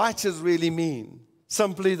righteous really mean?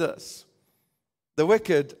 Simply this. The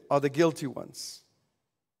wicked are the guilty ones.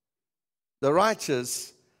 The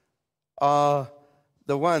righteous are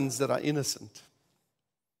the ones that are innocent.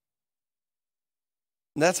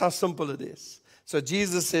 And that's how simple it is. So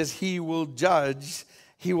Jesus says he will judge,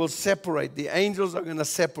 he will separate. The angels are going to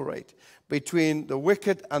separate between the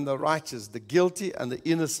wicked and the righteous, the guilty and the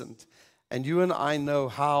innocent. And you and I know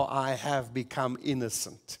how I have become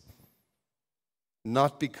innocent.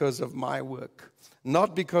 Not because of my work,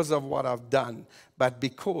 not because of what I've done, but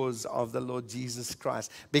because of the Lord Jesus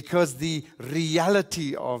Christ. Because the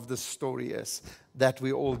reality of the story is that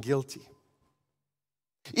we're all guilty.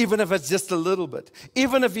 Even if it's just a little bit.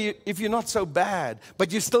 Even if you're not so bad,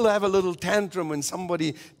 but you still have a little tantrum when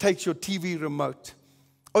somebody takes your TV remote.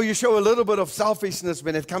 Or you show a little bit of selfishness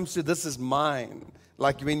when it comes to this is mine,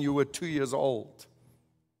 like when you were 2 years old.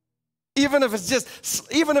 Even if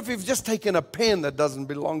you've just taken a pen that doesn't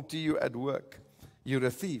belong to you at work, you're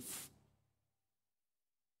a thief.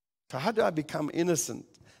 So how do I become innocent?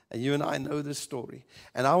 And you and I know this story.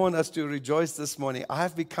 And I want us to rejoice this morning. I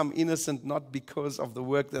have become innocent not because of the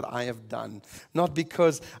work that I have done, not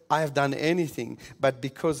because I have done anything, but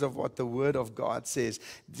because of what the Word of God says.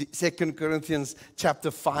 2 Corinthians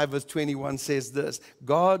chapter 5 verse 21 says this,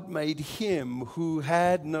 God made him who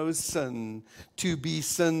had no sin to be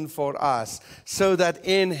sin for us, so that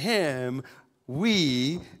in him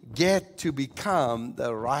we get to become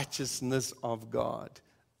the righteousness of God.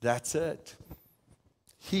 That's it.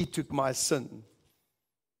 He took my sin,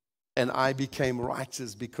 and I became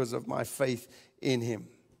righteous because of my faith in him.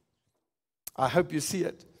 I hope you see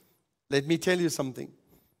it. Let me tell you something.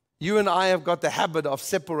 You and I have got the habit of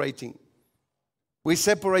separating. We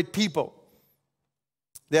separate people.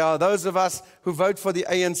 There are those of us who vote for the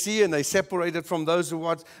ANC, and they separated from those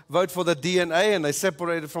who vote for the DNA, and they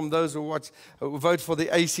separated from those who vote for the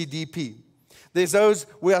ACDP. There's those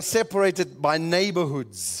we are separated by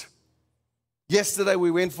neighborhoods. Yesterday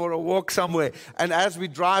we went for a walk somewhere, and as we're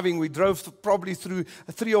driving, we drove probably through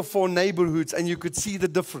 3 or 4 neighborhoods, and you could see the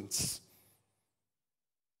difference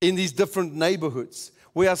in these different neighborhoods.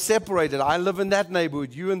 We are separated. I live in that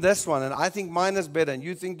neighborhood, you in this one, and I think mine is better, and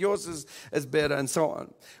you think yours is better, and so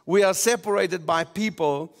on. We are separated by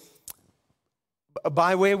people,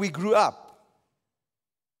 by where we grew up.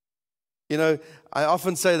 You know, I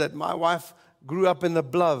often say that my wife grew up on the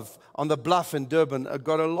bluff in Durban. It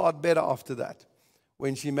got a lot better after that.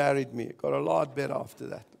 When she married me, it got a lot better after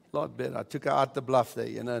that. A lot better. I took her out the bluff there,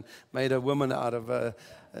 and made a woman out of her,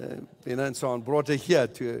 and so on. Brought her here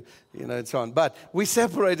to, and so on. But we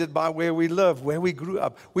separated by where we live, where we grew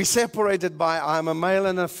up. We separated by I'm a male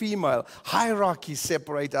and a female. Hierarchies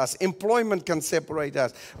separate us. Employment can separate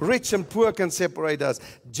us. Rich and poor can separate us.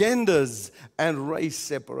 Genders and race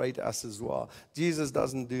separate us as well. Jesus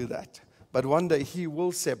doesn't do that. But one day he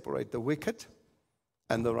will separate the wicked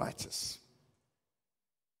and the righteous.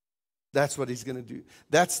 That's what he's going to do.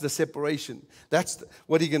 That's the separation. That's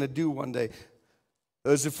what he's going to do one day.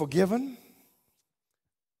 Those who are forgiven,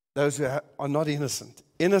 those who are not innocent.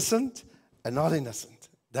 Innocent and not innocent.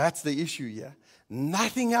 That's the issue here.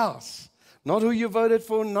 Nothing else. Not who you voted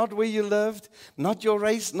for, not where you lived, not your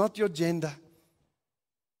race, not your gender.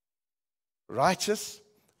 Righteous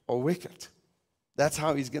or wicked. That's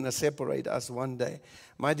how he's going to separate us one day.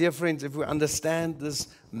 My dear friends, if we understand this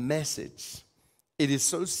message, it is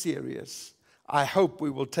so serious. I hope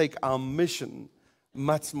we will take our mission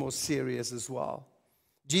much more serious as well.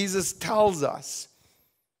 Jesus tells us,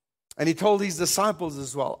 and he told his disciples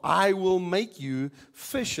as well, I will make you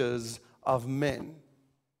fishers of men.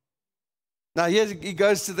 Now here he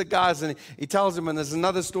goes to the guys and he tells them, and there's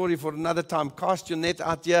another story for another time, cast your net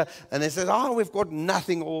out here. And they said, we've got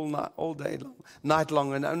nothing all day long, night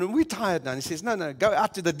long, and we're tired now. And he says, no, go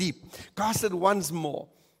out to the deep. Cast it once more.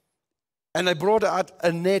 And they brought out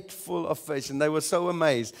a net full of fish, and they were so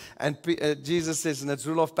amazed. And Jesus says, and it's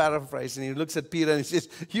Roelof paraphrase, and he looks at Peter and he says,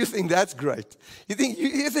 you think that's great? You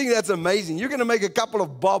think that's amazing? You're going to make a couple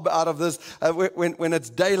of bob out of this when it's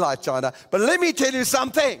daylight, China. But let me tell you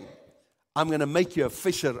something. I'm going to make you a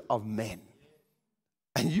fisher of men.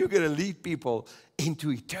 And you're going to lead people into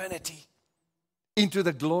eternity, into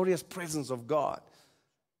the glorious presence of God.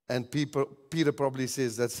 And Peter probably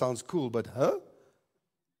says, that sounds cool, but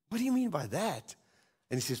What do you mean by that?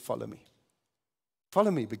 And he says, follow me.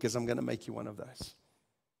 Follow me because I'm going to make you one of those.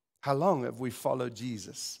 How long have we followed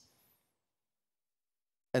Jesus?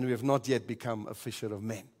 And we have not yet become a fisher of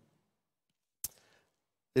men.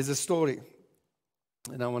 There's a story,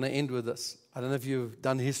 and I want to end with this. I don't know if you've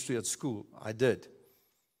done history at school. I did.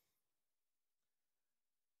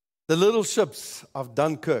 The little ships of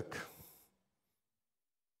Dunkirk.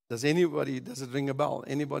 Does it ring a bell?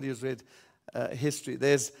 Anybody who's read history?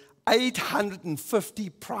 There's 850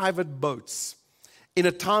 private boats in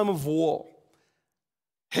a time of war.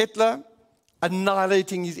 Hitler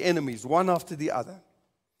annihilating his enemies, one after the other.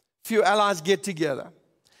 Few allies get together.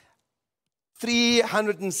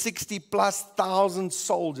 360 plus thousand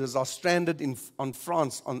soldiers are stranded in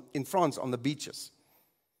France on the beaches.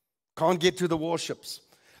 Can't get to the warships.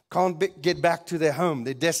 Can't get back to their home,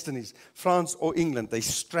 their destinies, France or England. They're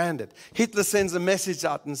stranded. Hitler sends a message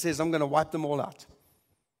out and says, I'm going to wipe them all out.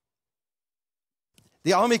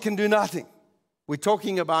 The army can do nothing. We're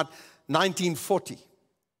talking about 1940.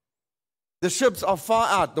 The ships are far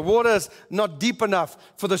out. The water is not deep enough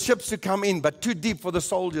for the ships to come in, but too deep for the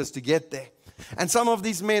soldiers to get there. And some of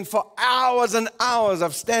these men, for hours and hours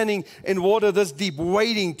of standing in water this deep,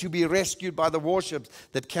 waiting to be rescued by the warships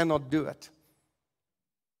that cannot do it.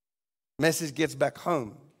 Message gets back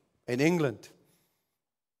home in England.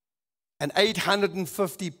 And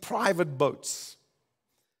 850 private boats,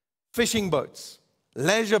 fishing boats,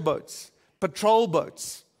 leisure boats, patrol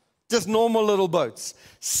boats, just normal little boats,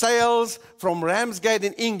 sails from Ramsgate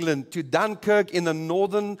in England to Dunkirk in the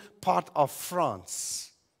northern part of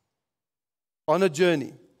France on a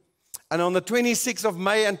journey. And on the 26th of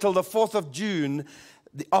May until the 4th of June,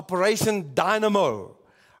 the Operation Dynamo.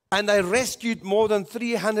 And they rescued more than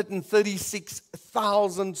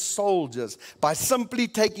 336,000 soldiers by simply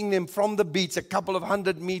taking them from the beach a couple of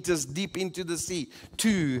 100 meters deep into the sea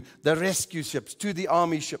to the rescue ships, to the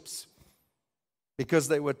army ships, because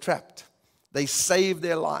they were trapped. They saved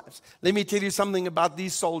their lives. Let me tell you something about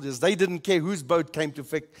these soldiers. They didn't care whose boat came to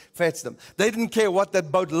fetch them. They didn't care what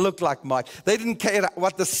that boat looked like, Mike. They didn't care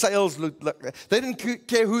what the sails looked like. They didn't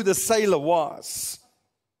care who the sailor was.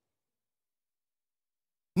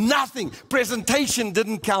 Nothing. Presentation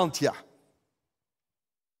didn't count here.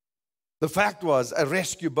 The fact was, a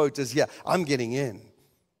rescue boat is here. I'm getting in.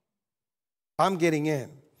 I'm getting in.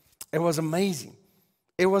 It was amazing.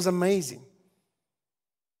 It was amazing.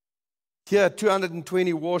 Here,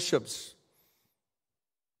 220 warships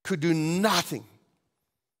could do nothing.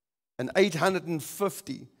 And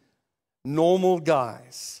 850 normal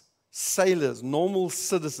guys, sailors, normal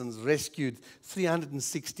citizens rescued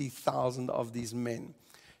 360,000 of these men.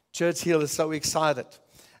 Churchill is so excited.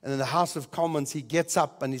 And in the House of Commons, he gets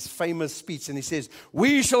up in his famous speech and he says,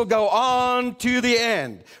 we shall go on to the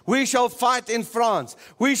end. We shall fight in France.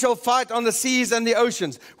 We shall fight on the seas and the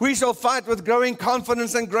oceans. We shall fight with growing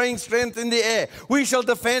confidence and growing strength in the air. We shall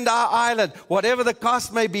defend our island, whatever the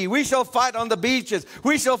cost may be. We shall fight on the beaches.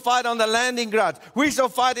 We shall fight on the landing grounds. We shall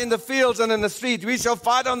fight in the fields and in the streets. We shall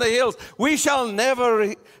fight on the hills. We shall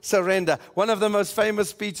never surrender. One of the most famous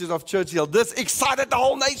speeches of Churchill. This excited the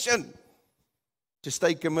whole nation to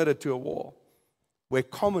stay committed to a war where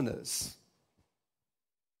commoners,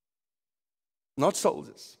 not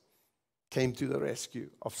soldiers, came to the rescue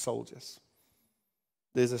of soldiers.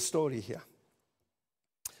 There's a story here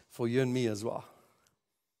for you and me as well.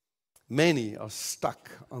 Many are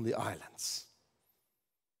stuck on the islands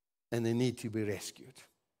and they need to be rescued.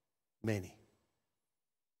 Many.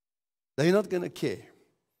 They're not going to care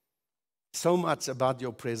so much about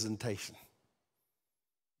your presentation.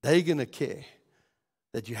 They're going to care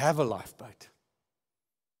that you have a lifeboat,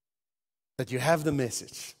 that you have the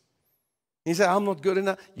message. You say, I'm not good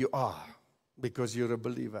enough. You are, because you're a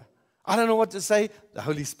believer. I don't know what to say. The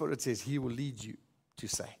Holy Spirit says He will lead you to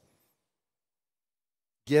say.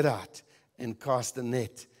 Get out and cast the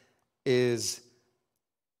net is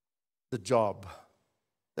the job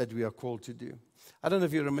that we are called to do. I don't know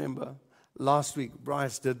if you remember, last week,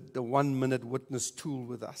 Bryce did the 1-minute witness tool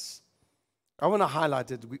with us. I want to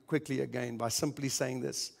highlight it quickly again by simply saying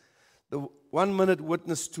this. The 1-minute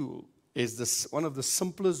witness tool is one of the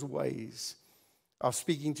simplest ways of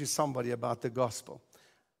speaking to somebody about the gospel.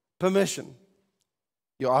 Permission.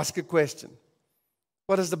 You ask a question.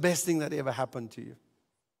 What is the best thing that ever happened to you?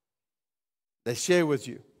 They share with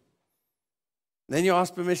you. Then you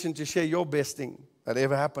ask permission to share your best thing that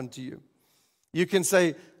ever happened to you. You can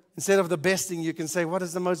say, instead of the best thing, you can say, what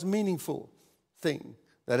is the most meaningful thing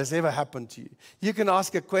that has ever happened to you? You can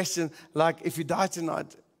ask a question like, if you die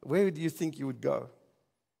tonight, where do you think you would go?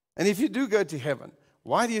 And if you do go to heaven,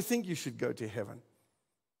 why do you think you should go to heaven?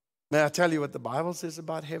 May I tell you what the Bible says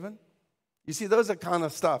about heaven? You see, those are kind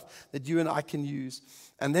of stuff that you and I can use.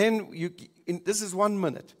 And then this is 1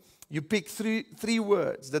 minute. You pick three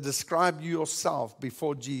words that describe yourself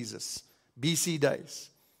before Jesus, BC days.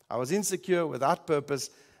 I was insecure, without purpose,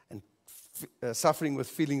 and suffering with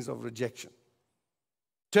feelings of rejection.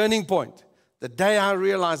 Turning point. The day I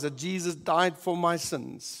realized that Jesus died for my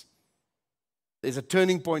sins, there's a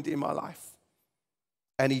turning point in my life.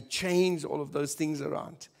 And He changed all of those things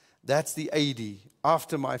around. That's the AD,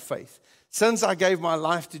 after my faith. Since I gave my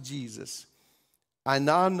life to Jesus, I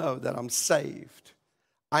now know that I'm saved.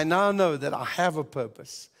 I now know that I have a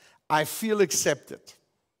purpose. I feel accepted.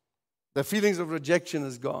 The feelings of rejection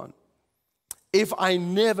is gone. If I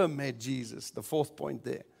never met Jesus, the fourth point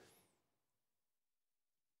there,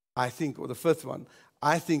 I think, or the fifth one,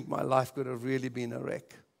 I think my life could have really been a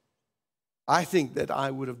wreck. I think that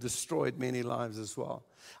I would have destroyed many lives as well.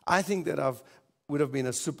 I think that I would have been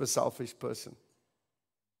a super selfish person.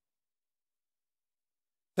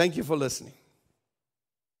 Thank you for listening.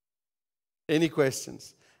 Any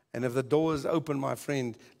questions? And if the door is open, my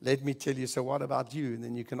friend, let me tell you, so what about you? And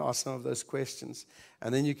then you can ask some of those questions.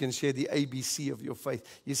 And then you can share the ABC of your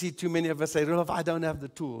faith. You see, too many of us say, Roelof, I don't have the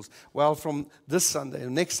tools. Well, from this Sunday,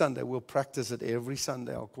 next Sunday, we'll practice it every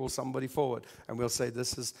Sunday. I'll call somebody forward and we'll say,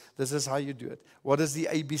 this is how you do it. What is the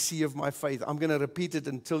ABC of my faith? I'm going to repeat it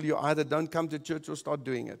until you either don't come to church or start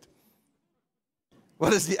doing it.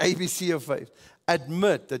 What is the ABC of faith?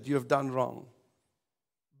 Admit that you have done wrong.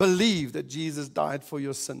 Believe that Jesus died for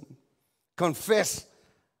your sin. Confess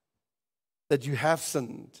that you have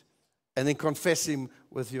sinned. And then confess Him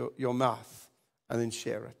with your mouth. And then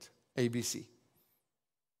share it. ABC.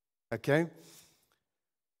 Okay?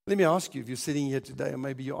 Let me ask you, if you're sitting here today, or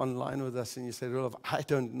maybe you're online with us and you say, Roelof, I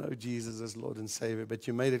don't know Jesus as Lord and Savior, but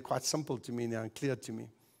you made it quite simple to me now and clear to me.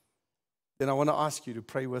 Then I want to ask you to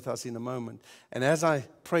pray with us in a moment. And as I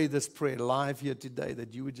pray this prayer live here today,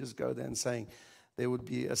 that you would just go there and saying, there would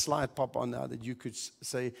be a slide pop on now that you could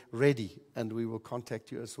say, ready, and we will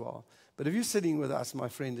contact you as well. But if you're sitting with us, my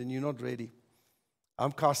friend, and you're not ready,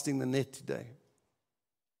 I'm casting the net today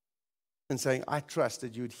and saying, I trust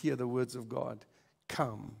that you would hear the words of God.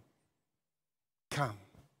 Come. Come.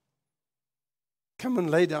 Come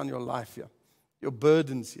and lay down your life here, your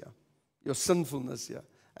burdens here, your sinfulness here,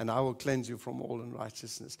 and I will cleanse you from all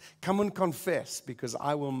unrighteousness. Come and confess, because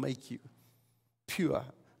I will make you pure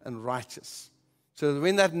and righteous. So that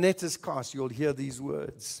when that net is cast, you'll hear these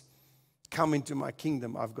words. Come into my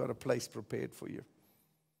kingdom. I've got a place prepared for you.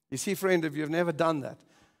 You see, friend, if you've never done that,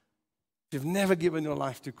 if you've never given your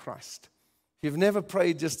life to Christ, if you've never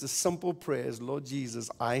prayed just a simple prayer as, Lord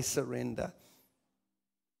Jesus, I surrender.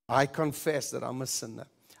 I confess that I'm a sinner.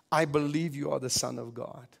 I believe you are the Son of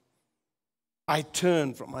God. I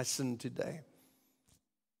turn from my sin today.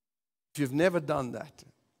 If you've never done that,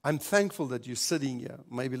 I'm thankful that you're sitting here,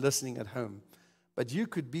 maybe listening at home. But you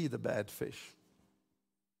could be the bad fish.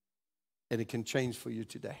 And it can change for you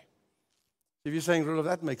today. If you're saying, Roelof,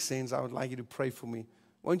 that makes sense, I would like you to pray for me.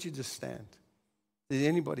 Won't you just stand? Did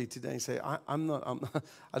anybody today say, I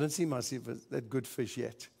don't see myself as that good fish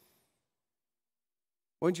yet?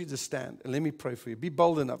 Won't you just stand and let me pray for you? Be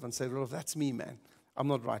bold enough and say, Roelof, that's me, man. I'm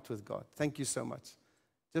not right with God. Thank you so much.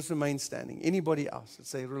 Just remain standing. Anybody else that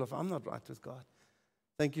say, Roelof, I'm not right with God.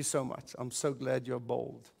 Thank you so much. I'm so glad you're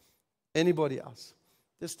bold. Anybody else?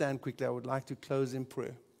 Just stand quickly. I would like to close in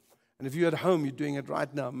prayer. And if you're at home, you're doing it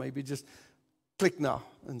right now, maybe just click now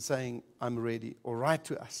and saying, I'm ready, or write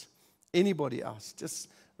to us. Anybody else? Just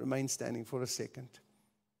remain standing for a second.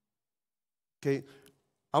 Okay,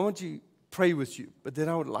 I want to pray with you, but then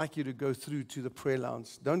I would like you to go through to the prayer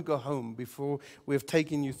lounge. Don't go home before we have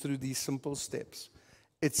taken you through these simple steps.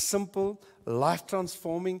 It's simple, life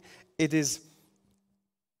transforming. It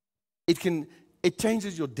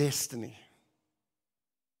changes your destiny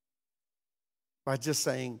by just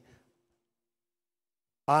saying,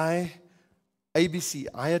 ABC,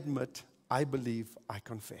 I admit, I believe, I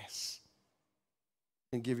confess.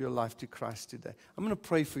 And give your life to Christ today. I'm going to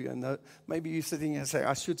pray for you. And maybe you're sitting here and say,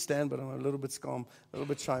 I should stand, but I'm a little bit calm, a little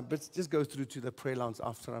bit shy. But just go through to the prayer lounge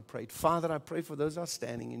after I prayed. Father, I pray for those who are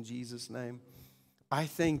standing in Jesus' name. I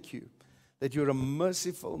thank you that you're a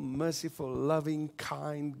merciful, merciful, loving,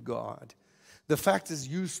 kind God. The fact is,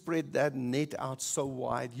 you spread that net out so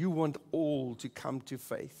wide. You want all to come to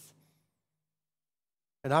faith.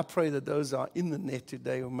 And I pray that those who are in the net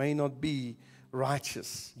today who may not be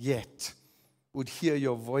righteous yet would hear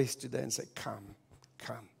your voice today and say, come,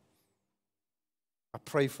 come. I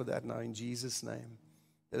pray for that now in Jesus' name.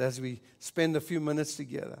 That as we spend a few minutes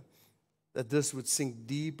together, that this would sink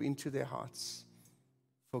deep into their hearts.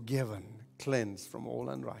 forgiven, cleansed from all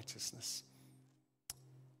unrighteousness.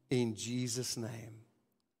 In Jesus' name,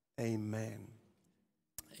 amen.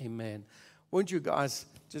 Amen. Won't you guys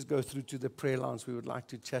just go through to the prayer lounge? We would like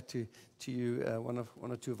to chat to you, one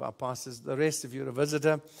or two of our pastors. The rest, if you're a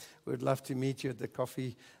visitor, we would love to meet you at the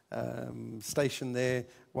coffee station there.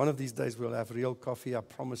 One of these days we'll have real coffee, I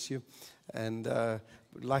promise you. And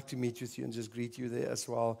we'd like to meet with you and just greet you there as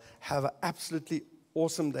well. Have an absolutely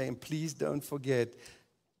awesome day. And please don't forget,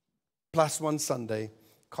 +1 Sunday,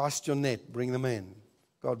 cast your net, bring them in.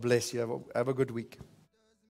 God bless you. Have a good week.